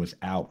Conklin was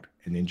out,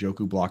 and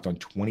Njoku blocked on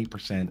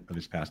 20% of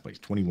his pass plays,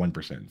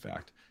 21% in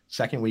fact.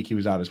 Second week, he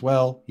was out as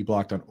well. He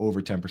blocked on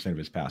over 10% of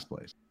his pass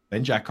plays.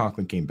 Then Jack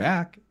Conklin came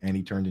back, and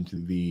he turned into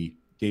the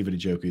David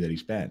Njoku that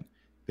he's been.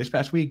 This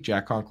past week,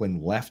 Jack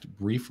Conklin left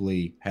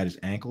briefly, had his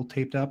ankle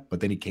taped up, but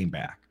then he came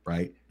back,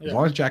 right? Yeah. As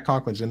long as Jack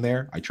Conklin's in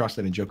there, I trust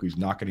that Njoku's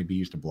not going to be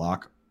used to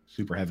block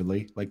super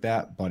heavily like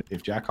that. But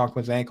if Jack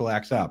Conklin's ankle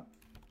acts up,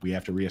 we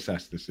have to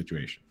reassess the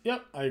situation.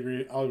 Yep, I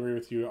agree. I'll agree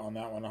with you on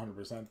that one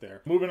 100%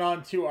 there. Moving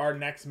on to our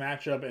next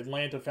matchup,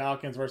 Atlanta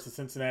Falcons versus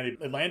Cincinnati.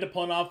 Atlanta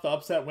pulling off the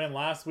upset win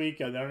last week.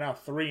 They're now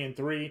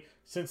 3-3.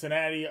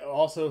 Cincinnati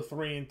also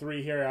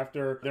 3-3 here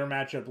after their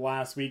matchup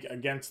last week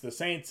against the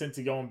Saints.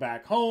 Cincy going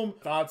back home.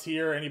 Thoughts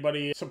here?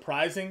 Anybody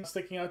surprising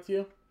sticking out to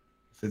you?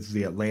 It's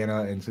the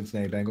Atlanta and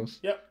Cincinnati Bengals.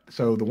 Yep.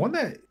 So the one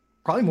that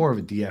probably more of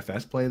a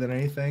DFS play than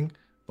anything,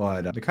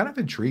 but they're kind of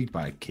intrigued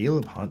by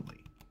Caleb Huntley.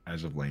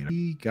 As of late,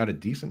 he got a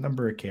decent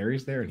number of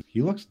carries there, and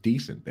he looks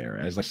decent there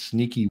as a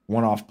sneaky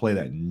one-off play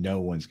that no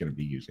one's going to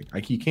be using.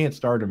 Like you can't really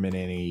start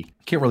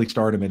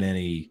him in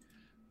any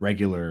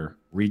regular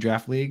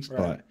redraft leagues,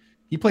 right. But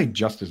he played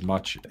just as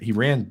much. He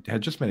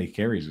had just as many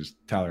carries as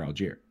Tyler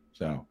Algier.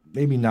 So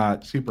maybe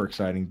not super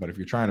exciting, but if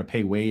you're trying to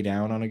pay way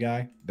down on a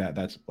guy,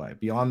 that's a play.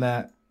 Beyond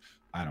that,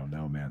 I don't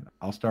know, man.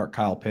 I'll start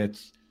Kyle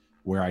Pitts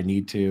where I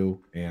need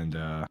to,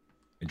 and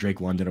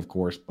Drake London, of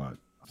course, but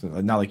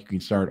not like you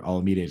can start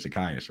Olamide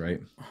Zaccheaus,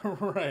 right?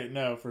 Right.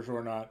 No, for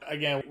sure not.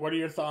 Again, what are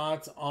your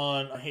thoughts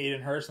on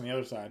Hayden Hurst on the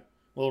other side?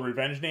 A little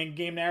revenge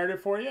game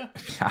narrative for you?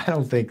 I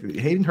don't think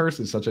Hayden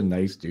Hurst is such a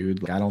nice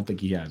dude. I don't think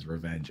he has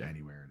revenge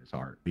anywhere in his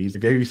heart.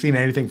 Have you seen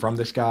anything from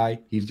this guy?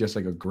 He's just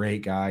like a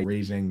great guy,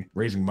 raising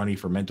money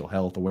for mental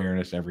health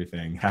awareness,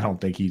 everything. I don't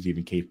think he's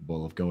even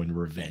capable of going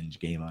revenge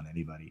game on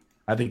anybody.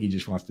 I think he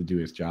just wants to do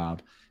his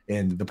job.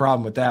 And the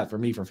problem with that for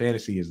me for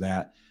fantasy is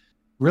that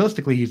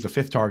realistically, he's the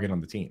 5th target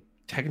on the team.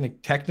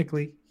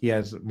 Technically, he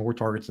has more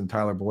targets than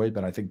Tyler Boyd,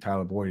 but I think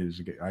Tyler Boyd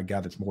is a guy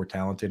that's more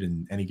talented.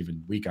 And any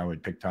given week, I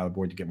would pick Tyler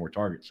Boyd to get more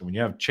targets. So when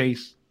you have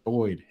Chase,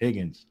 Boyd,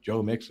 Higgins,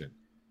 Joe Mixon,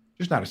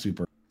 just not a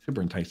super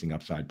enticing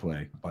upside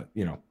play. But,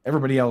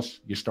 everybody else,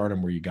 you start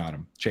them where you got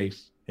them.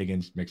 Chase,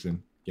 Higgins,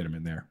 Mixon, get them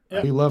in there.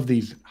 Yep. We love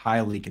these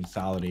highly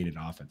consolidated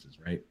offenses,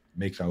 right?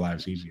 Makes our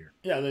lives easier.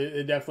 Yeah,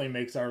 it definitely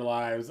makes our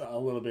lives a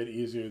little bit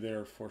easier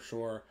there for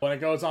sure. When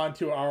it goes on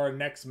to our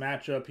next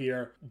matchup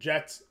here,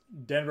 Jets,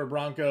 Denver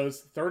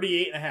Broncos,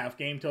 38.5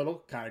 game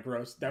total. Kind of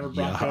gross. Denver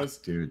Broncos.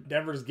 Dude.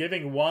 Denver's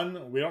giving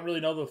 1. We don't really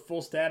know the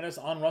full status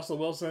on Russell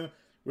Wilson.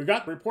 We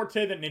got the report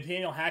today that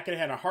Nathaniel Hackett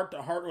had a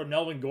heart-to-heart with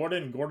Melvin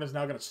Gordon, and Gordon's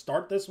now going to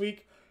start this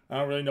week. I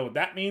don't really know what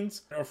that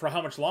means or for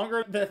how much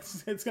longer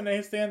it's going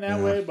to stand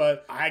that way.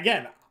 But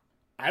again,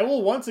 I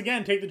will once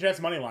again take the Jets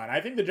money line. I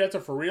think the Jets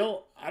are for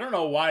real. I don't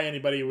know why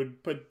anybody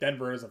would put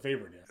Denver as a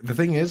favorite here. The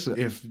thing is,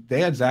 if they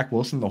had Zach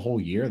Wilson the whole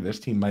year, this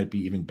team might be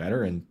even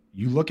better. And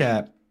you look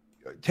at,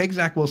 take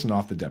Zach Wilson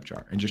off the depth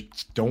chart and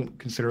just don't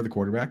consider the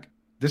quarterback.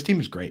 This team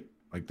is great.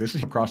 Like, this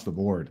is across the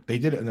board. They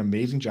did an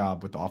amazing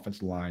job with the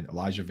offensive line,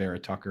 Elijah Vera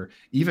Tucker,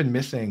 even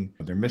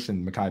they're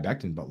missing Mekhi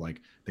Becton, but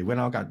they went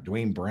out, got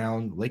Dwayne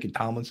Brown, Laken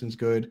Tomlinson's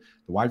good.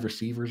 The wide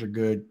receivers are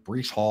good.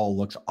 Breece Hall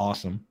looks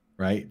awesome.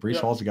 Right, Breece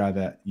Hall's a guy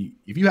that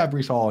if you have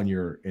Breece Hall on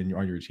your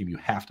team, you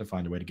have to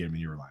find a way to get him in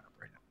your lineup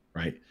right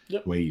now, right?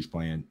 The way he's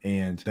playing.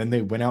 And then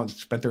they went out and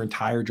spent their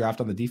entire draft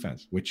on the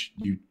defense, which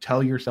you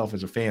tell yourself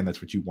as a fan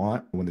that's what you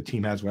want when the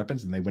team has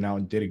weapons. And they went out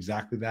and did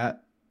exactly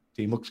that.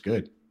 Team looks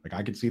good.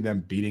 I could see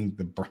them beating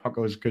the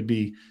Broncos. Could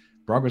be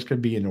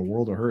in a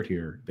world of hurt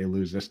here. They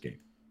lose this game.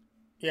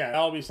 Yeah,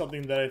 that'll be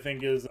something that I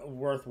think is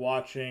worth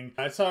watching.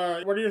 What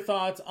are your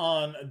thoughts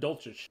on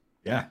Dulcich?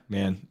 Yeah,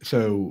 man.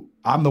 So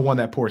I'm the one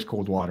that pours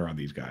cold water on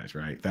these guys,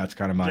 right? That's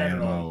kind of my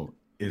MO,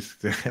 is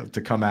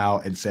to come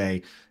out and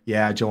say,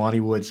 yeah,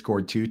 Jelani Woods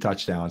scored 2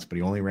 touchdowns, but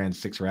he only ran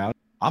 6 routes.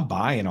 I'm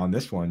buying on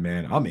this one,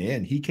 man. I'm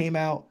in. He came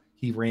out,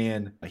 he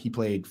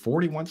played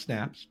 41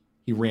 snaps.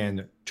 He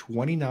ran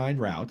 29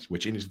 routes,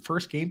 which in his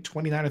first game,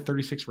 29 of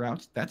 36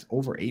 routes. That's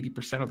over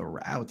 80% of the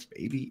routes,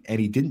 baby. And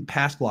he didn't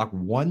pass block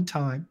one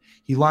time.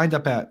 He lined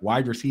up at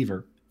wide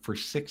receiver for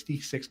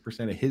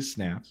 66% of his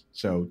snaps.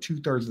 So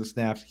 2/3 of the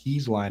snaps,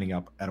 he's lining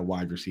up at a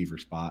wide receiver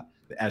spot.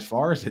 As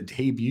far as the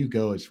debut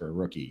goes for a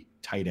rookie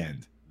tight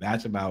end,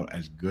 that's about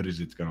as good as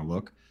it's going to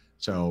look.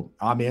 So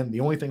I'm in. The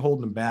only thing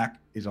holding him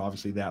back is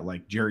obviously that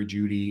Jerry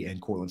Jeudy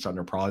and Cortland Sutton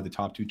are probably the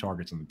top 2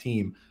 targets on the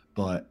team,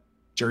 but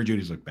Jerry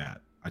Jeudy's look bad.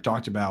 I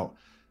talked about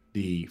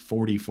the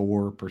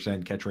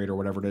 44% catch rate or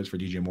whatever it is for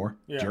DJ Moore.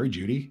 Yeah. Jerry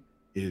Jeudy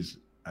is,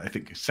 I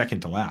think,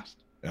 second to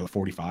last at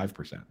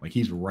 45%.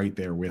 He's right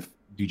there with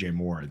DJ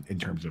Moore in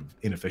terms of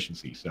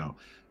inefficiency. So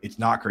it's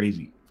not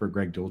crazy for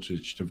Greg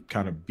Dulcich to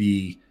kind of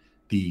be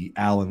the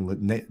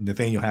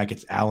Nathaniel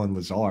Hackett's Allen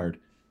Lazard.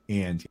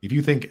 And if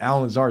you think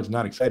Allen Lazard's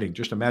not exciting,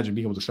 just imagine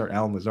being able to start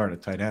Allen Lazard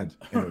at tight end.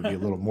 And it would be a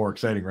little more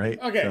exciting,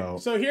 right? Okay,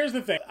 so here's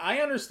the thing. I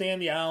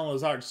understand the Allen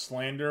Lazard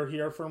slander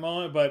here for a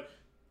moment, but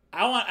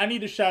I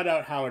need to shout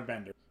out Howard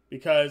Bender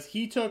because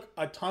he took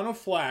a ton of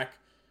flack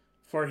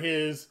for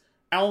his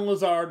Allen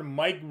Lazard,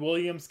 Mike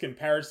Williams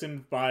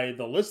comparison by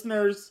the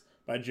listeners,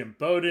 by Jim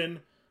Bowden,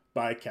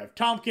 by Kev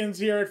Tompkins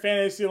here at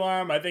Fantasy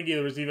Alarm. I think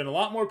there was even a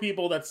lot more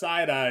people that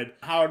side-eyed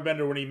Howard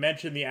Bender when he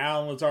mentioned the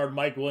Allen Lazard,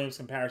 Mike Williams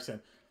comparison.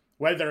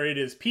 Whether it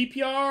is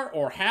PPR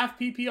or half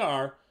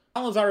PPR,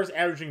 Allen Lazard is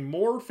averaging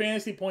more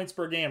fantasy points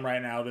per game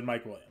right now than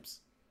Mike Williams.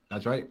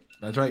 That's right.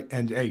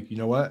 And hey, you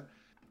know what?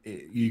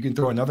 You can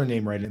throw another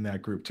name right in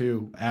that group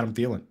too, Adam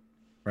Thielen,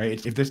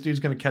 right? If this dude's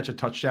going to catch a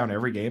touchdown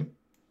every game,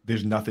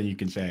 there's nothing you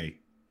can say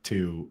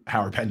to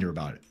Howard Bender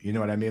about it. You know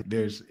what I mean?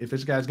 If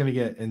this guy's going to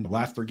get in the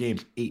last 3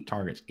 games, 8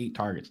 targets,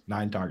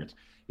 9 targets.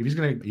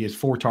 If he has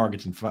 4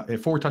 targets and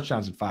 4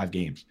 touchdowns in 5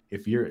 games.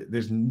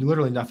 There's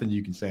literally nothing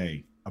you can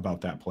say about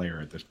that player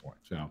at this point.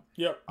 So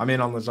I'm in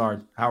on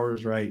Lazard.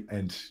 Howard's right.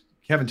 And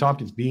Kevin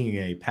Tompkins being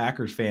a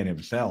Packers fan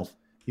himself,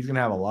 he's going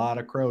to have a lot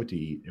of crow to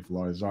eat if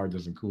Lazard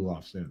doesn't cool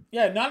off soon.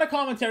 Yeah, not a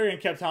commentary on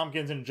Kev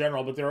Tompkins in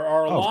general, but there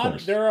are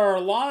a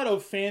lot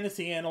of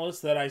fantasy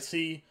analysts that I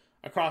see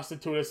across the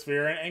Twitter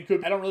sphere, and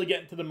I don't really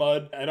get into the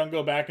mud. I don't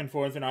go back and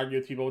forth and argue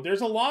with people. There's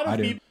a lot of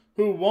people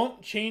who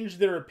won't change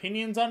their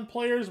opinions on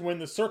players when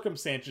the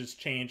circumstances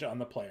change on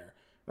the player,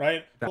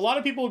 right? A lot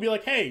of people will be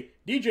like, hey,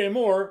 DJ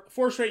Moore,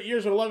 4 straight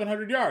years with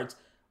 1,100 yards.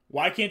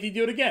 Why can't he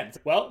do it again?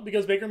 Well,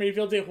 because Baker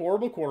Mayfield's a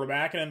horrible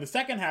quarterback, and in the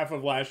second half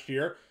of last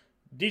year,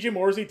 DJ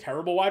Moore is a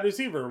terrible wide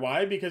receiver.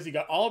 Why? Because he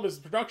got all of his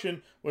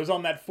production was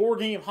on that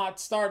 4-game hot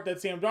start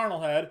that Sam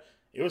Darnold had.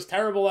 It was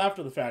terrible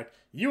after the fact.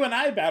 You and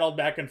I battled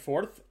back and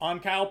forth on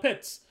Kyle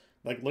Pitts.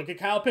 Look at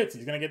Kyle Pitts.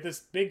 He's going to get this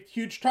big,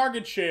 huge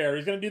target share.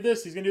 He's going to do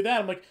this. He's going to do that.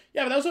 I'm like,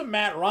 yeah, but that was with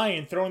Matt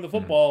Ryan throwing the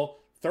football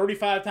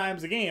 35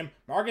 times a game.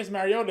 Marcus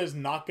Mariota is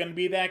not going to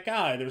be that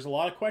guy. There's a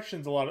lot of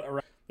questions.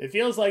 It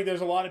feels like there's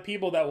a lot of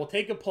people that will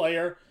take a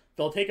player,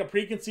 they'll take a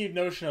preconceived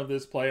notion of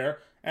this player,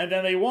 and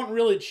then they won't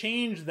really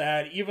change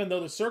that even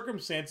though the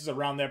circumstances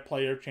around that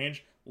player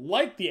change,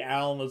 like the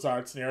Allen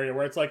Lazard scenario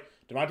where it's like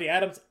Davante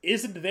Adams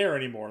isn't there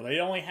anymore. They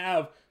only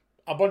have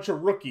a bunch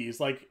of rookies.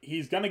 Like,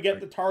 he's going to get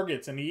the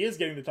targets, and he is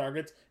getting the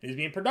targets, and he's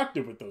being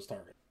productive with those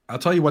targets. I'll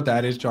tell you what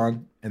that is,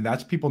 John, and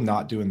that's people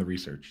not doing the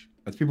research.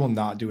 That's people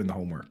not doing the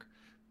homework.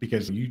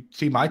 Because you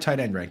see my tight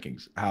end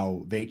rankings,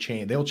 how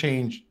they'll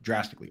change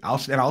drastically.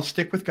 I'll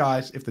stick with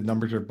guys if the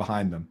numbers are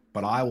behind them,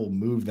 but I will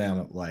move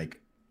them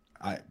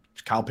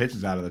Kyle Pitts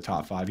is out of the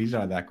top 5. He's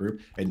out of that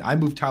group. And I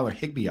moved Tyler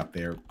Higbee up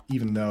there,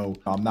 even though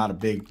I'm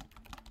not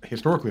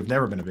historically, I've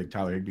never been a big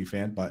Tyler Higbee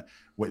fan. But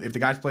if the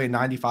guy's playing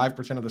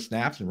 95% of the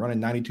snaps and running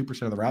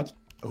 92% of the routes,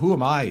 who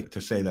am I to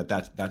say that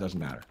doesn't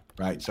matter,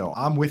 right? So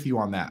I'm with you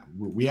on that.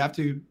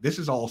 This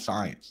is all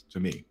science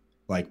to me.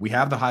 Like, we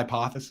have the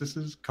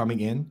hypotheses coming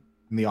in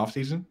the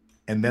offseason,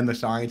 and then the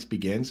science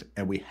begins,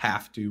 and we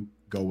have to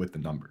go with the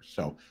numbers.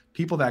 So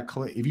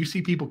if you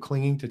see people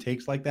clinging to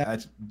takes like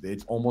that,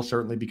 it's almost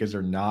certainly because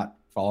they're not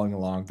following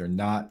along. They're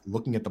not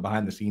looking at the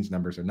behind the scenes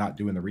numbers. They're not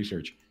doing the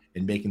research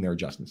and making their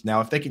adjustments.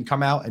 Now, if they can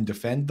come out and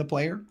defend the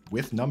player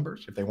with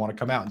numbers, if they want to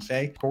come out and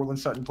say Courtland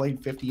Sutton played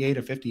 58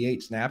 of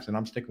 58 snaps and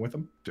I'm sticking with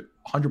him,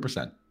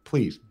 100%,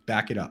 please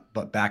back it up,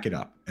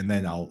 and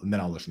then I'll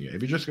listen to you.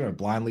 If you're just going to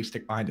blindly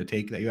stick behind a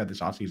take that you had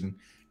this offseason,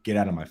 get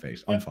out of my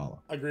face. Unfollow.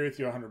 I agree with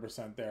you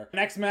 100% there.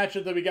 Next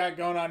matchup that we got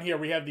going on here,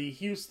 we have the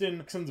Houston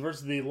Texans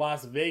versus the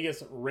Las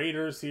Vegas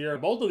Raiders here.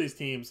 Both of these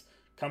teams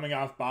coming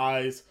off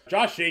buys.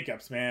 Josh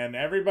Jacobs, man.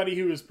 Everybody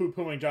who was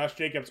poo-pooing Josh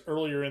Jacobs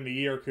earlier in the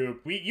year,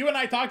 Coop. You and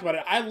I talked about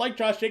it. I like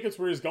Josh Jacobs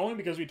where he's going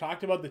because we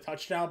talked about the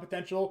touchdown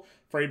potential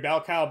for a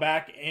bell cow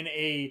back in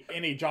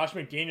a Josh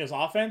McDaniels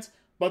offense.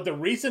 But the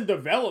recent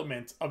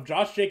development of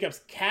Josh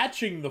Jacobs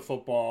catching the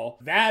football,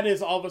 that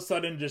is all of a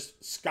sudden just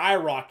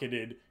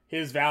skyrocketed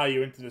his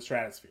value into the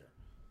stratosphere.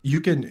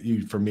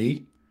 For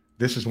me,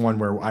 this is one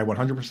where I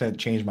 100%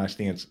 changed my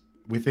stance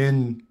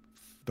within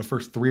the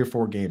first 3 or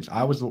 4 games.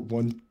 I was the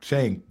one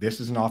saying this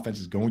is an offense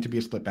is going to be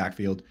a split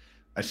backfield.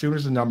 As soon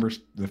as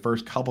the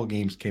first couple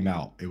games came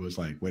out, it was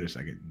like, wait a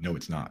second, no,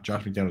 it's not.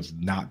 Josh McDaniels is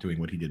not doing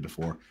what he did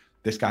before.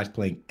 This guy's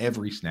playing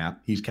every snap.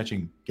 He's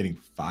getting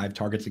 5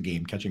 targets a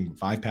game, catching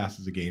 5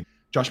 passes a game.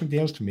 Josh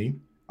McDaniels, to me,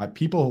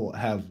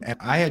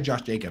 I had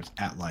Josh Jacobs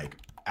at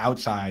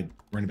outside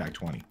running back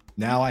 20.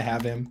 Now I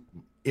have him,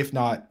 if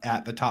not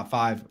at the top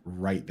 5,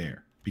 right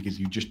there, because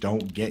you just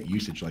don't get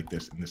usage like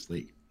this in this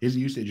league. His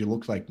usage, it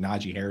looks like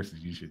Najee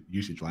Harris's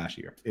usage last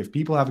year. If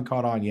people haven't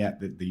caught on yet,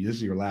 this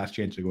is your last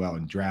chance to go out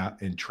and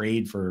draft and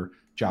trade for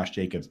Josh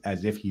Jacobs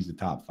as if he's the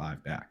top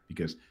 5 back,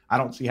 because I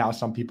don't see how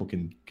some people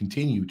can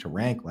continue to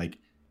rank like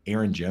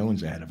Aaron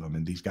Jones ahead of him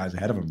and these guys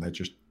ahead of him that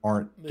just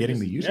aren't getting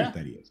the usage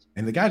that he is.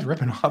 And the guy's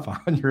ripping off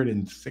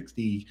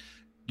 160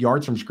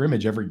 yards from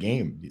scrimmage every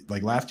game,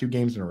 like last 2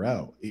 games in a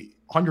row,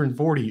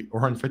 140 or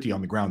 150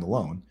 on the ground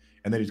alone.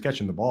 And then he's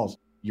catching the balls.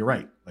 You're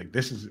right. Like,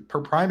 this is a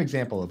prime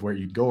example of where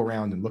you go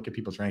around and look at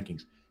people's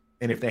rankings.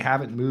 And if they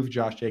haven't moved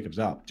Josh Jacobs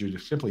up, you're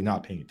just simply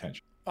not paying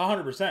attention.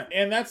 100%.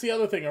 And that's the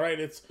other thing, all right?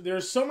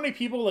 There's so many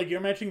people, like you're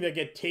mentioning, that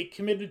get take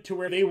committed to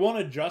where they won't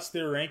adjust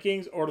their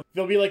rankings, or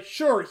they'll be like,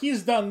 sure,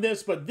 he's done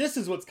this, but this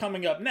is what's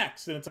coming up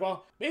next. And it's,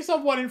 well, based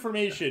off what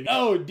information?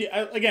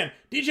 Again,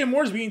 DJ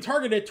Moore's being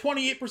targeted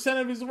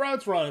 28% of his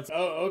routes run. It's,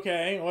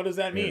 okay, what does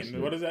that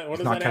mean? What does that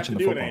have to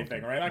do with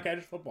anything, right? Not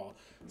catching football.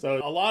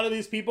 So a lot of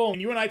these people,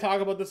 and you and I talk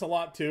about this a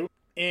lot too,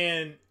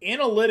 and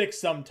analytics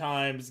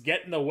sometimes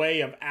get in the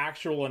way of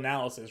actual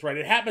analysis, right?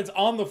 It happens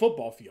on the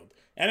football field.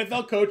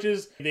 NFL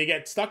coaches, they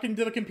get stuck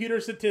into the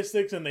computer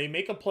statistics and they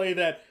make a play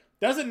that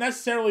doesn't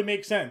necessarily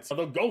make sense.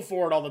 They'll go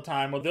for it all the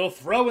time, or they'll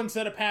throw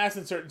instead of pass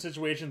in certain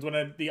situations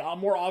when the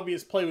more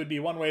obvious play would be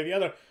one way or the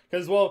other.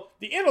 Because, well,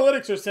 the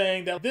analytics are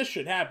saying that this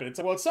should happen. It's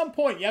like, well, at some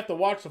point you have to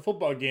watch the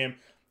football game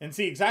and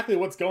see exactly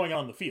what's going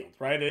on the field,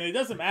 right? And it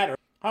doesn't matter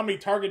how many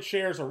target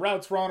shares or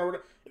routes run, or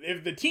whatever.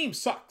 If the team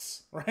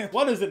sucks, right?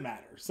 What does it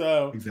matter?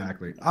 So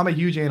exactly. I'm a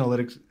huge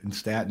analytics and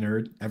stat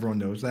nerd. Everyone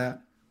knows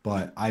that.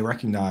 But I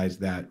recognize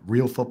that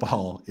real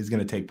football is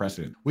going to take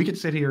precedent. We could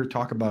sit here and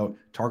talk about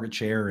target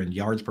share and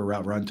yards per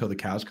route run until the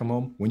cows come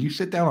home. When you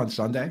sit down on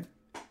Sunday,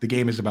 the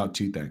game is about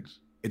 2 things.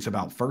 It's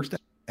about first down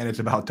and it's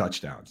about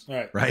touchdowns.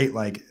 Right?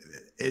 Like,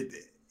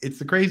 it's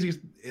the craziest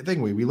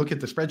thing. We look at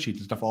the spreadsheets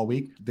and stuff all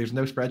week. There's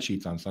no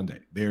spreadsheets on Sunday.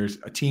 There's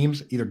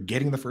teams either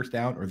getting the first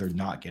down or they're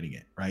not getting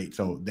it, right?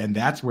 So then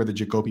that's where the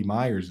Jacoby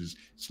Myers is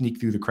sneak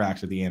through the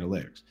cracks of the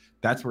analytics.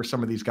 That's where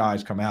some of these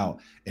guys come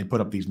out and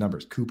put up these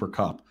numbers, Cooper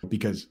Kupp,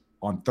 because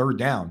on third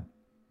down,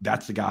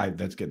 that's the guy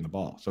that's getting the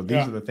ball. So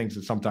these are the things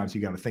that sometimes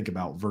you got to think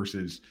about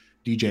versus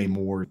DJ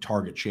Moore,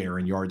 target share,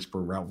 and yards per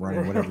route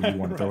running, whatever you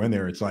want to throw in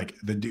there. It's like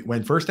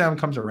when third down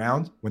comes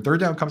around,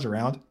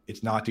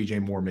 it's not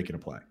DJ Moore making a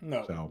play.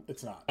 No, so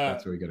it's not.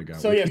 That's where we got to go.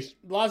 So yes,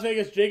 Las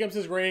Vegas, Jacobs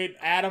is great.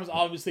 Adams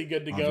obviously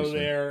good to go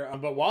there.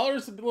 But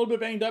Waller's a little bit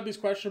banged up. He's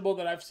questionable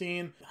that I've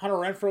seen. Hunter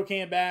Renfrow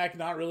came back,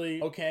 not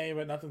really okay,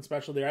 but nothing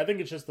special there. I think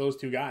it's just those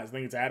 2 guys. I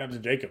think it's Adams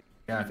and Jacobs.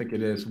 Yeah, I think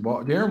it is.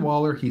 Well, Darren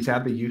Waller, he's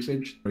had the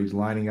usage. He's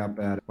lining up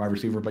at wide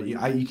receiver, but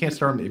you can't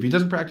start him. If he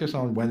doesn't practice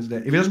on Wednesday,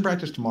 if he doesn't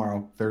practice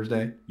tomorrow,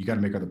 Thursday, you got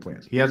to make other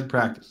plans. He hasn't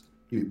practiced.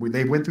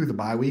 They went through the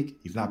bye week.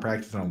 He's not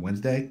practicing on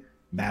Wednesday.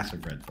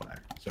 Massive red flag.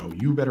 So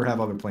you better have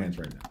other plans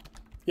right now.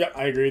 Yep,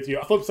 I agree with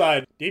you. Flip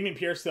side, Damian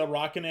Pierce still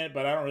rocking it,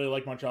 but I don't really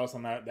like much else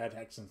on that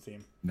Texans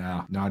team.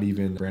 No, not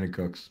even Brandon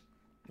Cooks.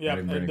 Yeah,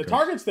 the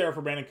target's there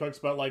for Brandon Cooks,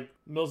 but like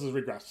Mills has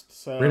regressed.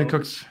 So Brandon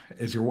Cooks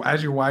is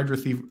your wide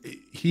receiver.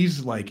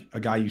 He's like a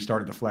guy you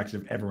start at the flex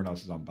if everyone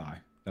else is on bye.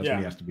 That's what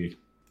he has to be.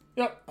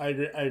 Yep, I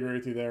agree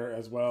with you there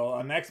as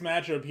well. Next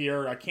matchup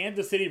here,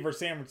 Kansas City versus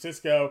San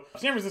Francisco.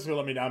 San Francisco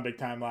let me down big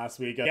time last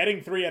week.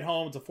 Getting 3 at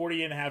home, it's a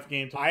 48.5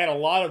 game. I had a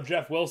lot of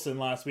Jeff Wilson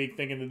last week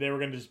thinking that they were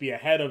going to just be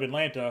ahead of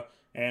Atlanta,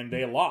 and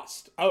they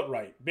lost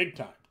outright, big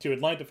time, to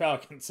Atlanta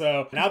Falcons.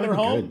 So now they're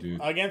home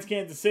against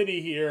Kansas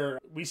City here.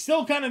 We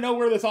still kind of know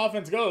where this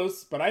offense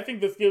goes, but I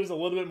think this gives a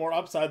little bit more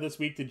upside this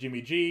week to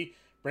Jimmy G.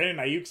 Brandon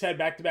Ayuk's had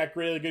back-to-back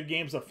really good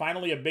games, so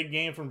finally a big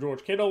game from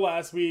George Kittle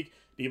last week.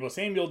 Deebo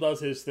Samuel does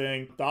his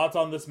thing. Thoughts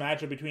on this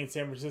matchup between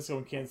San Francisco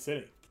and Kansas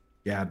City?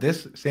 Yeah,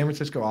 this San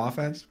Francisco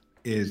offense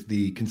is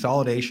the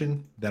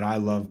consolidation that I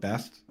love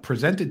best,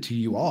 presented to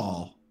you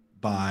all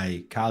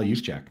by Kyle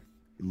Juszczyk.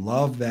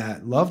 Love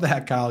that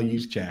Kyle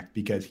Juszczyk,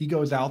 because he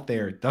goes out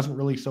there, doesn't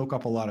really soak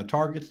up a lot of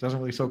targets, doesn't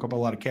really soak up a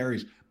lot of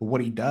carries, but what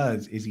he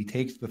does is he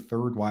takes the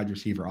third wide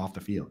receiver off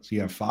the field. So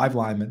you have 5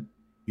 linemen,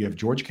 you have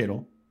George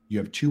Kittle, you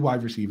have 2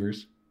 wide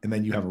receivers, and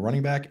then you have a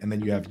running back, and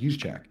then you have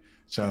Juszczyk.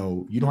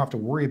 So you don't have to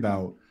worry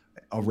about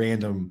a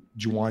random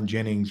Juwan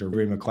Jennings or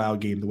Ray McLeod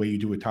game the way you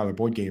do with Tyler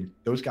Boyd game.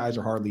 Those guys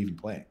are hardly even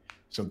playing.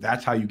 So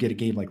that's how you get a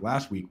game like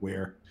last week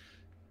where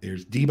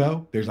there's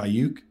Deebo, there's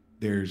Ayuk,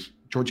 there's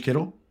George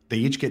Kittle. They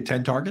each get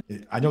 10 targets.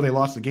 I know they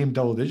lost the game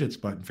double digits,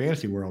 but in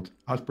fantasy world,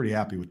 I was pretty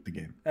happy with the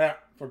game. Yeah,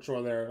 for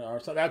sure there.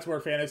 So that's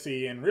where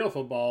fantasy and real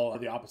football are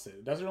the opposite.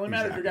 It doesn't really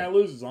matter if your guy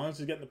loses as long as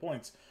he's getting the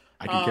points.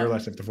 I could care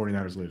less if the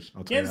 49ers lose.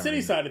 Kansas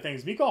City side of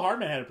things, Mecole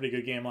Hardman had a pretty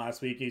good game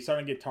last week. He's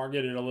starting to get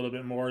targeted a little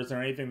bit more. Is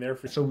there anything there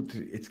for you? So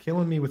it's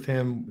killing me with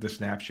him, the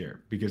snap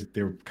share, because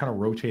they're kind of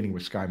rotating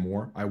with Sky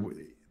Moore.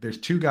 There's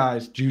 2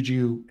 guys,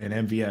 Juju and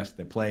MVS,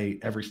 that play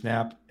every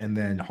snap, and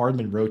then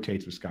Hardman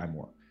rotates with Sky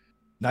Moore.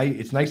 Now,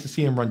 it's nice to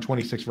see him run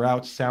 26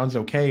 routes. Sounds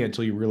okay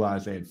until you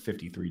realize they had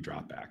 53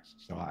 dropbacks.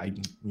 So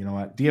you know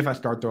what, DFS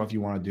start though if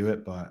you want to do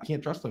it, but I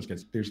can't trust those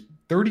guys. There's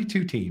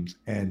 32 teams,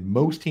 and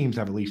most teams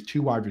have at least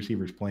 2 wide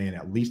receivers playing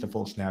at least a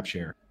full snap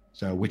share.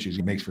 So which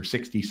makes for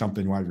 60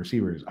 something wide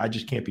receivers. I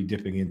just can't be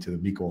dipping into the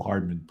Mecole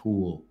Hardman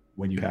pool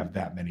when you have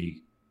that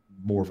many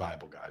more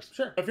viable guys.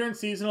 Sure. If you're in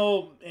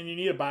seasonal and you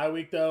need a bye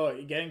week, though,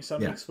 getting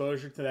some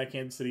exposure to that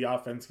Kansas City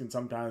offense can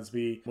sometimes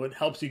be what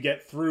helps you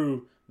get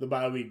through the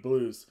bye week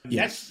blues.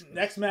 Yes.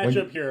 Next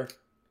matchup here,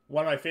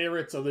 one of my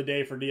favorites of the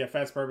day for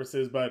DFS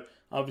purposes, but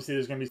obviously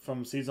there's going to be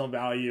some seasonal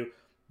value.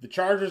 The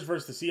Chargers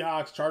versus the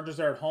Seahawks. Chargers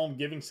are at home,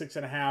 giving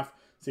 6.5.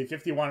 Say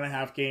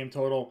 51.5 game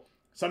total.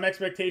 Some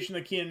expectation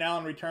that Keenan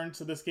Allen returns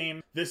to this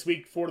game this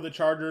week for the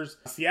Chargers.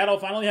 Seattle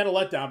finally had a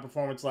letdown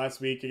performance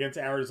last week against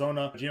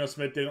Arizona. Geno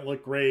Smith didn't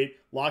look great.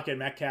 Lockett,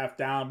 Metcalf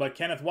down, but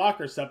Kenneth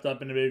Walker stepped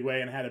up in a big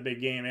way and had a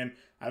big game. And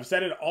I've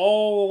said it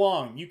all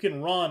along, you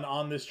can run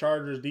on this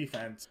Chargers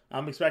defense.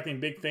 I'm expecting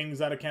big things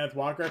out of Kenneth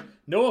Walker.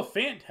 Noah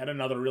Fant had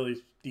another really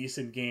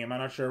decent game. I'm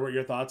not sure what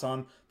your thoughts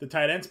on the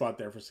tight end spot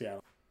there for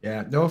Seattle.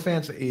 Yeah, Noah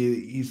Fant,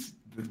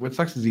 what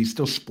sucks is he's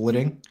still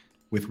splitting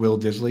with Will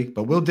Disley,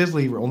 but Will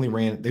Disley only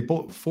ran, they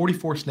both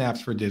 44 snaps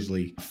for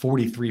Disley,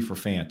 43 for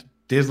Fant.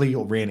 Disley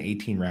ran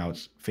 18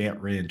 routes, Fant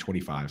ran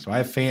 25. So I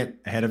have Fant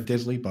ahead of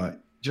Disley,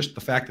 but just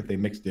the fact that they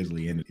mixed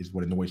Disley in is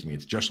what annoys me.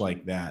 It's just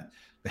like that,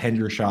 the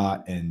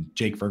Hendershot and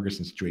Jake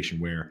Ferguson situation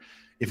where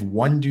if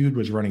one dude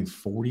was running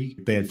 40,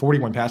 they had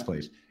 41 pass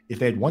plays. If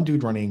they had one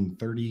dude running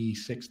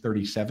 36,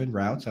 37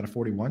 routes out of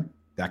 41,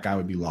 that guy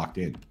would be locked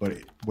in. But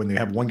when they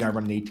have one guy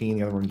running 18,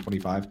 the other running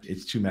 25,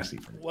 it's too messy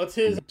for me. What's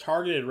his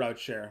targeted route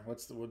share?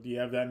 Do you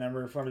have that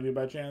number in front of you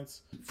by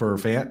chance? For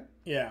Fant?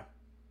 Yeah.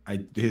 I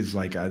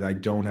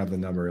don't have the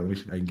number. At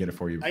least I can get it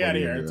for you. I got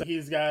it here.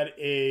 He's got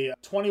a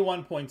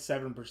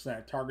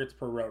 21.7% targets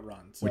per route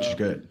run. So. Which is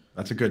good.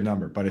 That's a good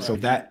number. But so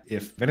that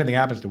if anything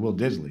happens to Will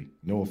Disley,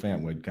 Noah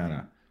Fant would kind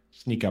of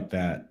sneak up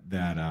that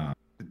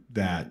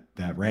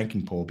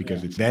ranking poll,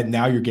 because it's that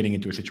now you're getting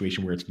into a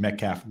situation where it's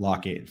Metcalf,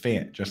 Lockett, and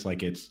Fant, just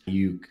like it's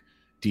Ayuk,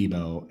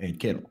 Deebo, and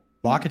Kittle.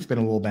 Lockett's been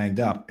a little banged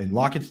up, and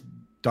Lockett's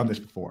done this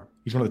before.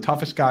 He's one of the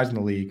toughest guys in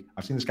the league.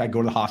 I've seen this guy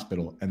go to the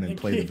hospital and then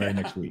play the very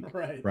next week.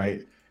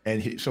 Right.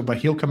 And but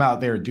he'll come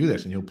out there and do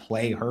this, and he'll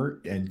play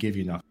hurt and give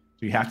you nothing.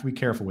 So you have to be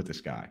careful with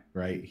this guy,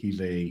 right?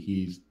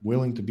 He's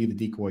willing to be the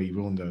decoy. He's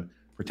willing to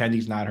pretend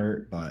he's not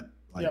hurt, but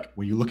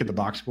when you look at the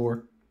box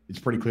score, it's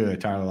pretty clear that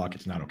Tyler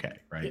Lockett's not okay,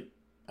 right?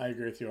 I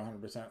agree with you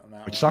 100% on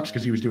that. Which sucks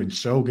because he was doing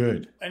so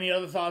good. Any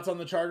other thoughts on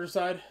the Chargers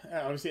side?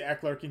 Obviously,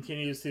 Eckler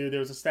continues to. There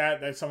was a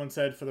stat that someone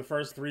said for the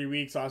first 3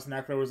 weeks, Austin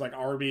Eckler was like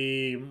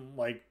RB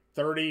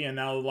 30, and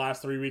now the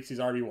last 3 weeks he's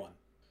RB1.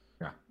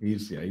 Yeah,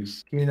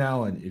 he's Keenan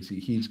Allen.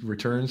 He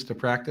returns to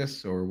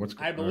practice or what's?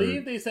 I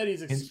believe they said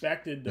he's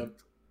expected to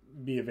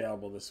be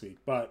available this week,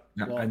 but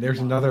and here's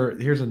another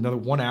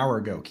 1 hour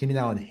ago. Keenan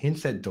Allen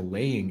hints at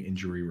delaying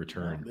injury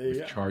return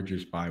with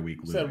Chargers bye week.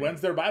 Said when's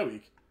their bye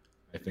week?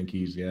 I think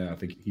he's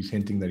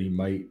hinting that he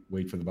might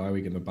wait for the bye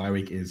week, and the bye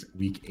week is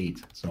week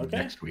 8, so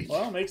next week.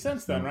 Well, it makes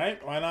sense then,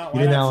 right? Why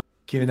not?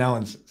 Keenan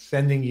Allen's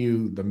sending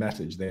you the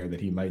message there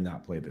that he might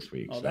not play this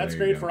week. Oh, so that's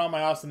great for all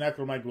my Austin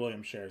Eckler, Mike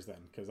Williams shares then,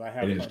 because I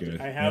have. It is good.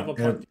 I have a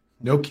punt.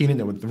 No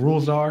Keenan. What the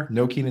rules are?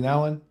 No Keenan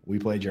Allen. We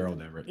play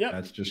Gerald Everett. Yep.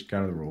 That's just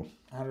kind of the rule.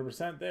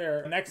 100%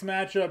 there. The next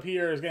matchup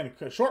here is, again,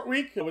 a short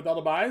week with all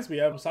the buys. We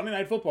have Sunday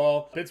Night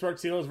Football. Pittsburgh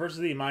Steelers versus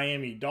the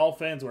Miami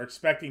Dolphins. We're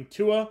expecting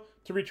Tua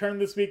to return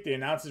this week. They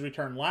announced his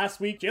return last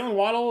week. Jalen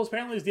Waddle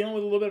apparently is dealing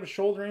with a little bit of a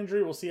shoulder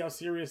injury. We'll see how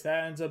serious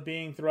that ends up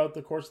being throughout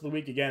the course of the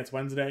week. Again, it's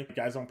Wednesday.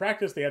 Guys don't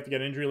practice. They have to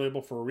get injury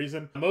label for a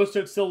reason.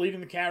 Mostert's still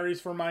leading the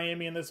carries for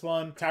Miami in this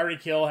one.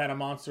 Tyreek Hill had a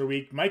monster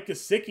week. Mike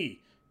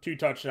Gesicki, 2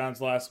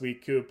 touchdowns last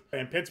week, Coop.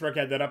 And Pittsburgh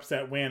had that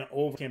upset win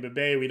over Tampa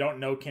Bay. We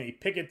don't know Kenny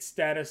Pickett's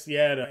status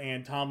yet.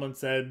 And Tomlin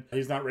said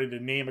he's not ready to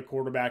name a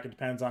quarterback. It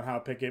depends on how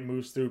Pickett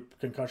moves through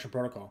concussion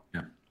protocol.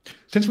 Yeah.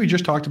 Since we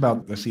just talked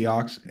about the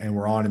Seahawks and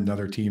we're on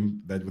another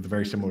team that with a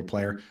very similar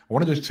player, I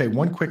wanted to say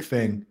one quick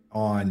thing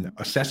on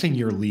assessing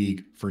your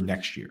league for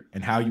next year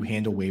and how you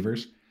handle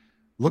waivers.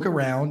 Look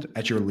around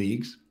at your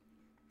leagues.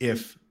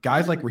 If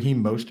guys like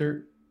Raheem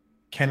Mostert,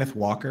 Kenneth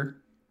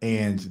Walker,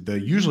 and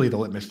usually the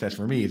litmus test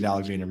for me is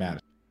Alexander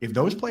Mattison. If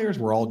those players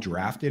were all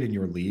drafted in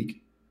your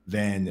league,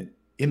 then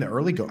in the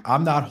early go,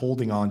 I'm not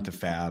holding on to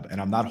Fab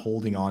and I'm not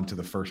holding on to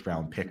the first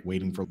round pick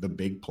waiting for the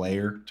big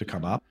player to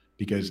come up.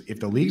 Because if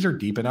the leagues are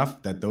deep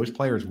enough that those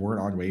players weren't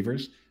on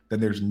waivers,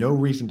 then there's no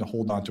reason to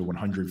hold on to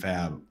 100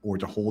 Fab or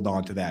to hold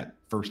on to that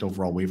first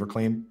overall waiver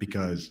claim,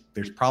 because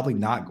there's probably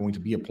not going to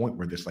be a point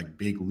where this like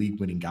big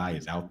league winning guy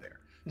is out there.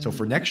 So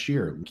for next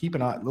year, keep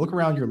an eye, look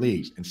around your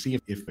leagues and see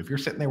if you're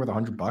sitting there with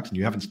 $100 and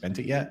you haven't spent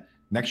it yet,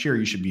 next year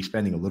you should be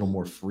spending a little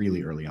more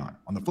freely early on.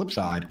 On the flip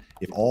side,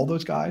 if all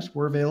those guys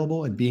were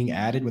available and being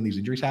added when these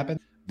injuries happen,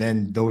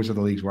 then those are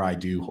the leagues where I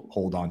do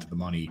hold on to the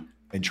money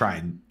and try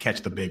and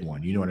catch the big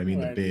one. You know what I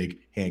mean? Right. The big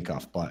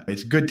handcuff. But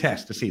it's a good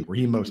test to see.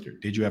 Raheem Mostert,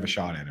 did you have a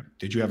shot at him?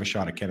 Did you have a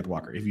shot at Kenneth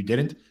Walker? If you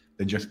didn't,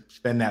 then just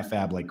spend that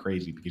Fab like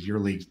crazy, because your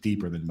league's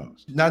deeper than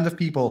most. Not enough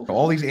people,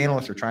 all these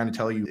analysts are trying to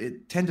tell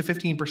you 10 to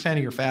 15% of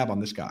your Fab on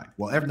this guy.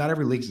 Well, not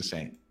every league's the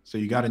same. So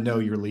you got to know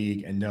your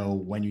league and know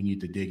when you need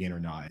to dig in or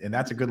not. And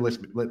that's a good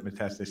litmus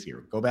test this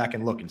year. Go back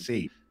and look and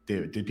see,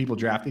 did people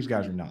draft these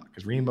guys or not?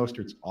 Because Raheem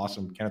Mostert's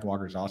awesome. Kenneth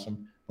Walker's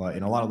awesome. But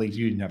in a lot of leagues,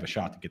 you didn't have a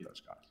shot to get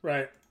those guys.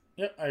 Right.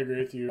 Yep, I agree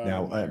with you.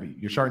 Now,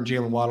 you're starting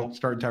Jalen Waddle,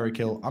 starting Tyreek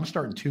Hill. I'm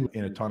starting 2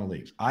 in a ton of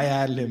leagues. I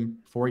added him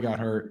before he got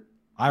hurt.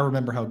 I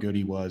remember how good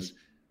he was.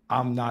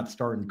 I'm done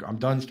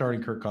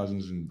starting Kirk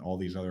Cousins and all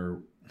these other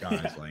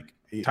guys. Like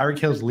Tyreek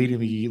Hill's leading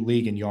the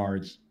league in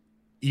yards,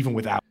 even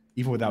without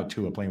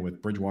Tua, playing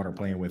with Bridgewater,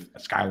 playing with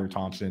Skylar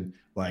Thompson.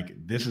 Like,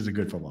 this is a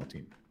good football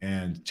team.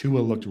 And Tua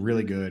looked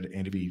really good.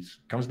 And if he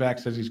comes back,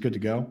 says he's good to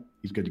go,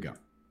 he's good to go.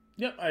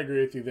 Yep, I agree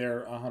with you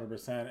there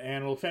 100%.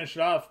 And we'll finish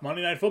it off.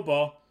 Monday Night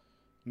Football.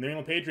 New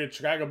England Patriots,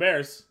 Chicago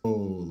Bears. Oh,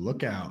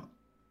 look out.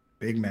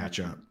 Big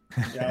matchup.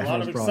 Yeah, a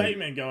lot of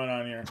excitement going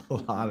on here. A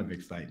lot of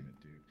excitement,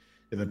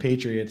 dude. The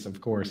Patriots,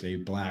 of course, a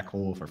black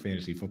hole for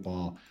fantasy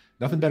football.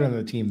 Nothing better than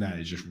a team that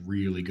is just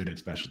really good at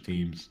special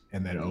teams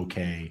and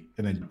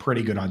then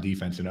pretty good on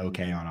defense and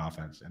okay on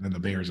offense. And then the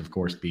Bears, of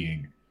course,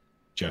 being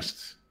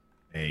just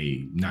a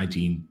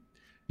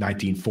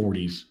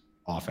 1940s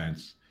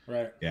offense.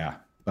 Right. Yeah.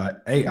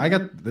 But, hey, I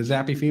got the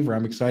Zappy fever.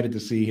 I'm excited to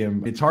see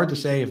him. It's hard to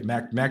say if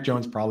Mac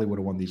Jones probably would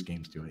have won these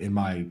games too.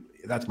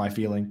 That's my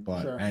feeling.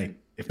 But, sure. Hey,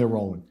 if they're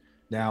rolling.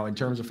 Now, in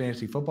terms of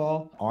fantasy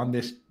football, on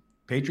this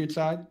Patriot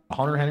side,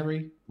 Hunter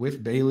Henry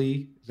with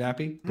Bailey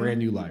Zappy, brand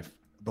new life.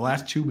 The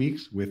last 2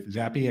 weeks with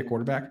Zappy at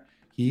quarterback,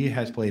 he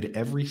has played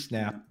every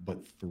snap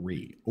but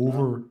 3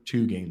 over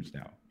 2 games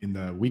now. In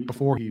the week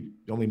before, he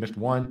only missed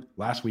 1.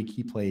 Last week,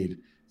 he played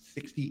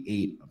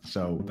 68.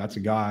 So that's a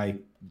guy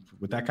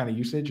with that kind of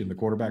usage, and the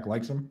quarterback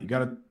likes him. You got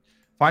to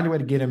find a way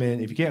to get him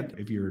in. If you can't,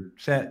 if you're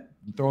set,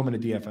 throw him in a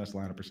DFS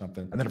lineup or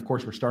something. And then, of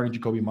course, we're starting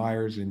Jacoby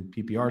Myers in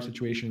PPR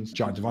situations.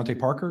 Devontae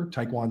Parker,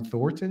 Tyquan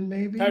Thornton,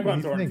 maybe?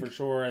 Tyquan Thornton for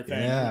sure, I think.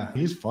 Yeah,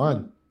 he's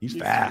fun. He's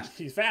fast.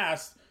 He's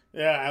fast.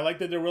 Yeah, I like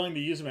that they're willing to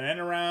use him in end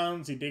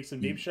arounds. He takes some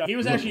deep shots. He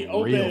was actually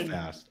open. Real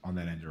fast on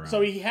that end around.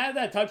 So he had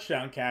that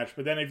touchdown catch,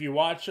 but then if you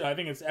watch, I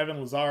think it's Evan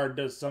Lazard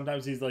does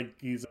sometimes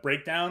these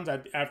breakdowns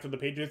after the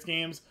Patriots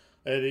games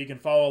that you can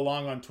follow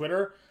along on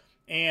Twitter.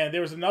 And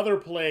there was another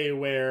play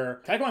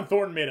where Tyquan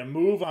Thornton made a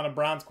move on a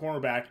Browns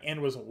cornerback and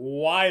was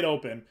wide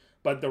open,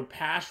 but the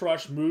pass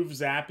rush moved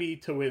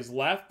Zappy to his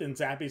left, and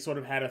Zappy sort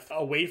of had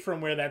away from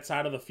where that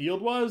side of the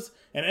field was,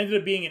 and ended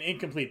up being an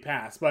incomplete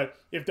pass. But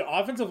if the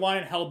offensive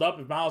line held up,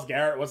 if Myles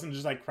Garrett wasn't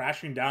just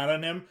crashing down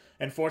on him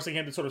and forcing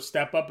him to sort of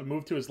step up and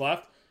move to his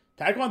left,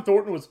 Tyquan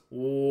Thornton was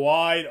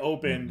wide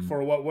open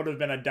for what would have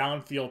been a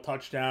downfield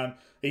touchdown.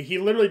 He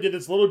literally did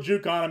this little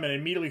juke on him and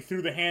immediately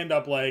threw the hand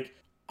up like,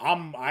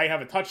 I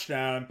have a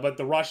touchdown, but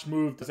the rush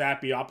moved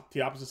Zappy to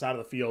the opposite side of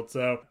the field.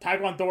 So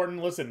Tyquan Thornton,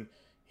 listen,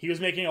 he was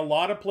making a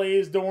lot of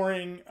plays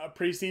during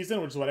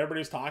preseason, which is what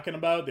everybody's talking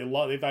about.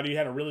 They thought he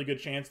had a really good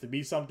chance to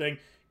be something.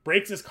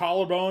 Breaks his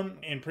collarbone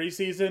in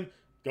preseason,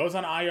 goes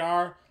on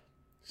IR.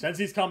 Since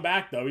he's come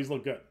back, though, he's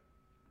looked good.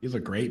 He's a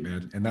great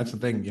man. And that's the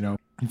thing,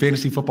 in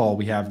fantasy football,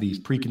 we have these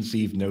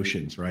preconceived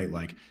notions, right?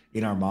 Like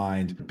in our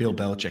mind, Bill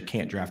Belichick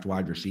can't draft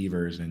wide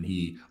receivers and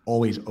he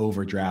always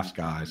overdrafts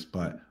guys.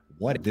 But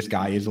what if this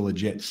guy is a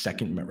legit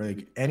second?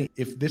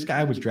 If this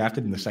guy was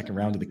drafted in the second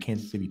round of the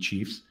Kansas City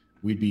Chiefs,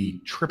 we'd be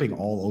tripping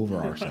all over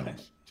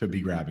ourselves to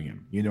be grabbing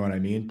him. You know what I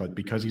mean? But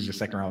because he's a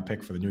second round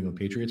pick for the New England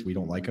Patriots, we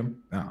don't like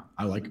him. No,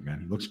 I like him,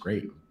 man. He looks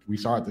great. We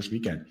saw it this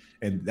weekend.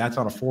 And that's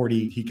on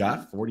he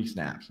got 40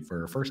 snaps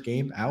for a first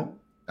game out.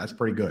 That's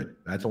pretty good.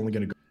 That's only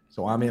going to go.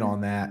 So I'm in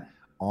on that.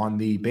 On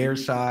the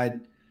Bears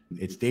side,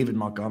 it's David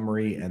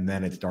Montgomery, and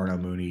then it's Darnell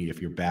Mooney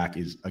if your back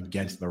is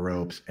against the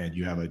ropes and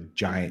you have a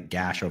giant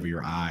gash over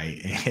your eye.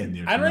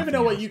 And I don't even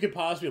know what you could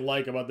possibly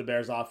like about the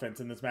Bears offense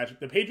in this matchup.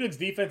 The Patriots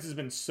defense has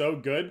been so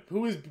good.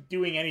 Who is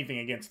doing anything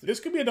against it? This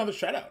could be another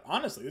shutout.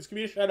 Honestly, this could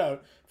be a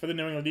shutout for the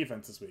New England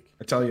defense this week.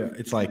 I tell you,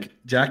 it's like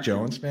Jack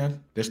Jones,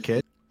 man. This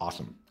kid,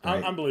 awesome.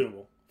 Right?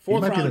 Unbelievable.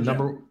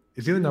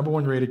 Is he the number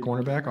one rated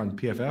cornerback on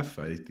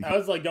PFF? I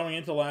was like going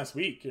into last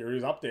week. He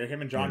was up there.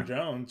 Him and Jonathan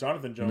Jones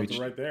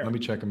are right there. Let me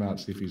check him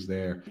out, see if he's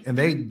there. And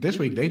this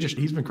week,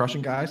 he's been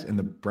crushing guys, and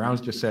the Browns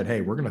just said,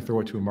 hey, we're going to throw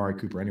it to Amari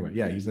Cooper anyway.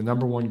 Yeah, he's the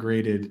number one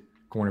graded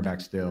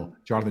cornerback still.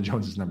 Jonathan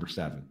Jones is number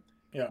 7.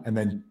 Yeah. And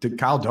then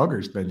Kyle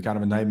Duggar's been kind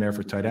of a nightmare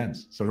for tight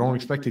ends. So don't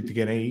expect it to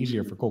get any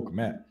easier for Cole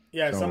Kmet.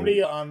 Yeah,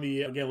 somebody on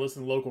the,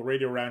 listen, local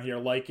radio around here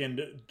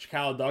likened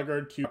Kyle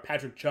Duggar to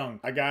Patrick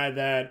Chung, a guy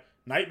that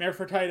nightmare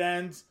for tight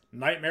ends,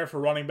 nightmare for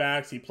running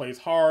backs. He plays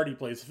hard, he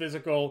plays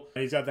physical,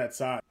 and he's got that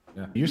size.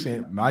 Yeah, you're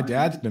saying my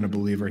dad's been a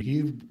believer.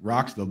 He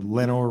rocks the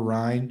Lenore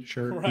Ryan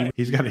shirt. Right.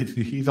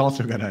 He's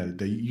also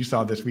got you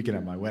saw this weekend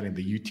at my wedding,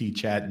 the UT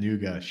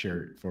Chattanooga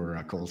shirt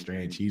for Cole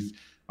Strange.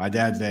 My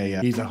dad's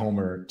he's a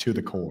homer to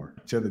the core,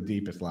 to the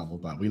deepest level,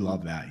 but we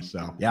love that.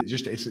 So yeah,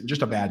 it's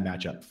just a bad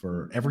matchup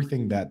for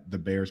everything that the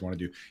Bears want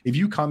to do. If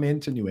you come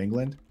into New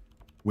England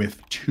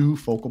with 2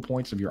 focal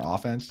points of your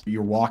offense,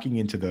 you're walking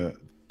into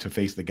to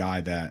face the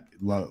guy that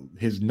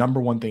his number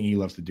one thing he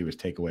loves to do is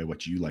take away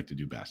what you like to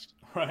do best.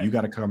 Right. You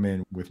got to come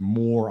in with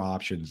more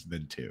options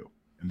than 2,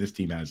 and this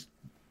team has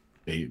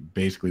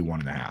basically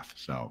 1.5.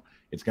 So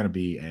it's going to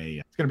be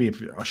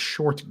a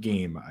short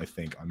game, I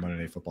think, on Monday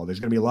Night Football. This is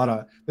going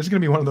to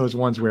be one of those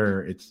ones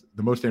where it's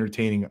the most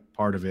entertaining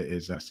part of it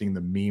is seeing the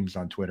memes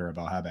on Twitter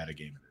about how bad a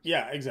game it is.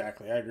 Yeah,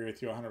 exactly. I agree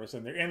with you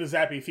 100% there. And the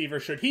Zappy Fever,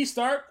 should he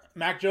start?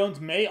 Mac Jones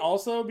may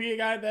also be a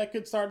guy that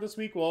could start this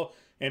week. Well,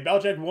 and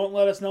Belichick won't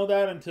let us know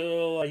that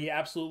until he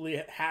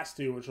absolutely has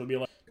to, which will be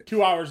like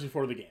 2 hours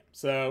before the game.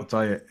 So I'll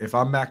tell you, if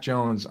I'm Mac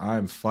Jones,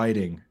 I'm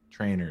fighting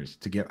trainers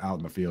to get out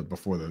in the field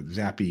before the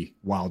Zappy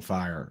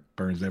wildfire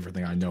burns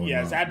everything I know.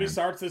 Yeah, Zappy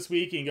starts this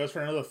week and goes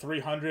for another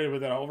 300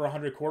 with an over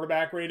 100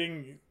 quarterback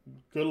rating.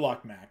 Good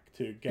luck, Mac,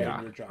 to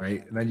get your job.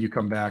 Right, and then you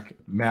come back.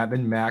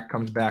 Mac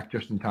comes back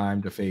just in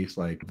time to face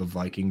like the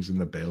Vikings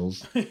and the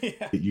Bills.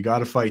 Yeah. You got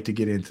to fight to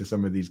get into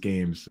some of these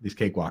games, these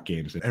cakewalk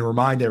games, and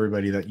remind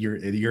everybody that you're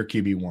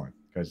QB1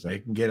 because they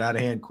can get out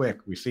of hand quick.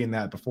 We've seen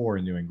that before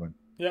in New England.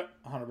 Yep,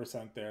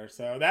 100% there.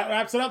 So that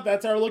wraps it up.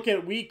 That's our look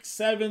at Week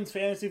 7's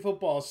fantasy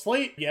football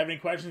slate. If you have any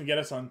questions, get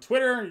us on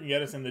Twitter. You can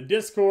get us in the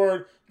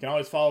Discord. You can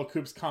always follow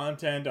Coop's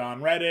content on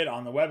Reddit,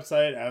 on the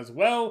website as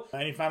well.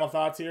 Any final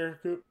thoughts here,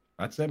 Coop?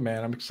 That's it,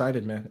 man. I'm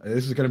excited, man.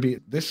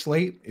 This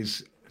slate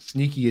is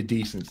sneaky a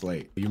decent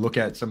slate. You look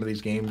at some of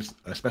these games,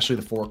 especially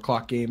the 4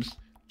 o'clock games,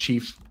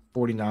 Chiefs,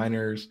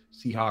 49ers,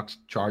 Seahawks,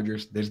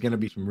 Chargers. There's going to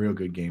be some real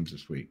good games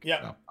this week.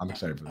 Yeah. So I'm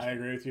excited for this. I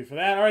agree with you for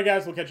that. All right,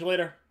 guys, we'll catch you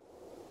later.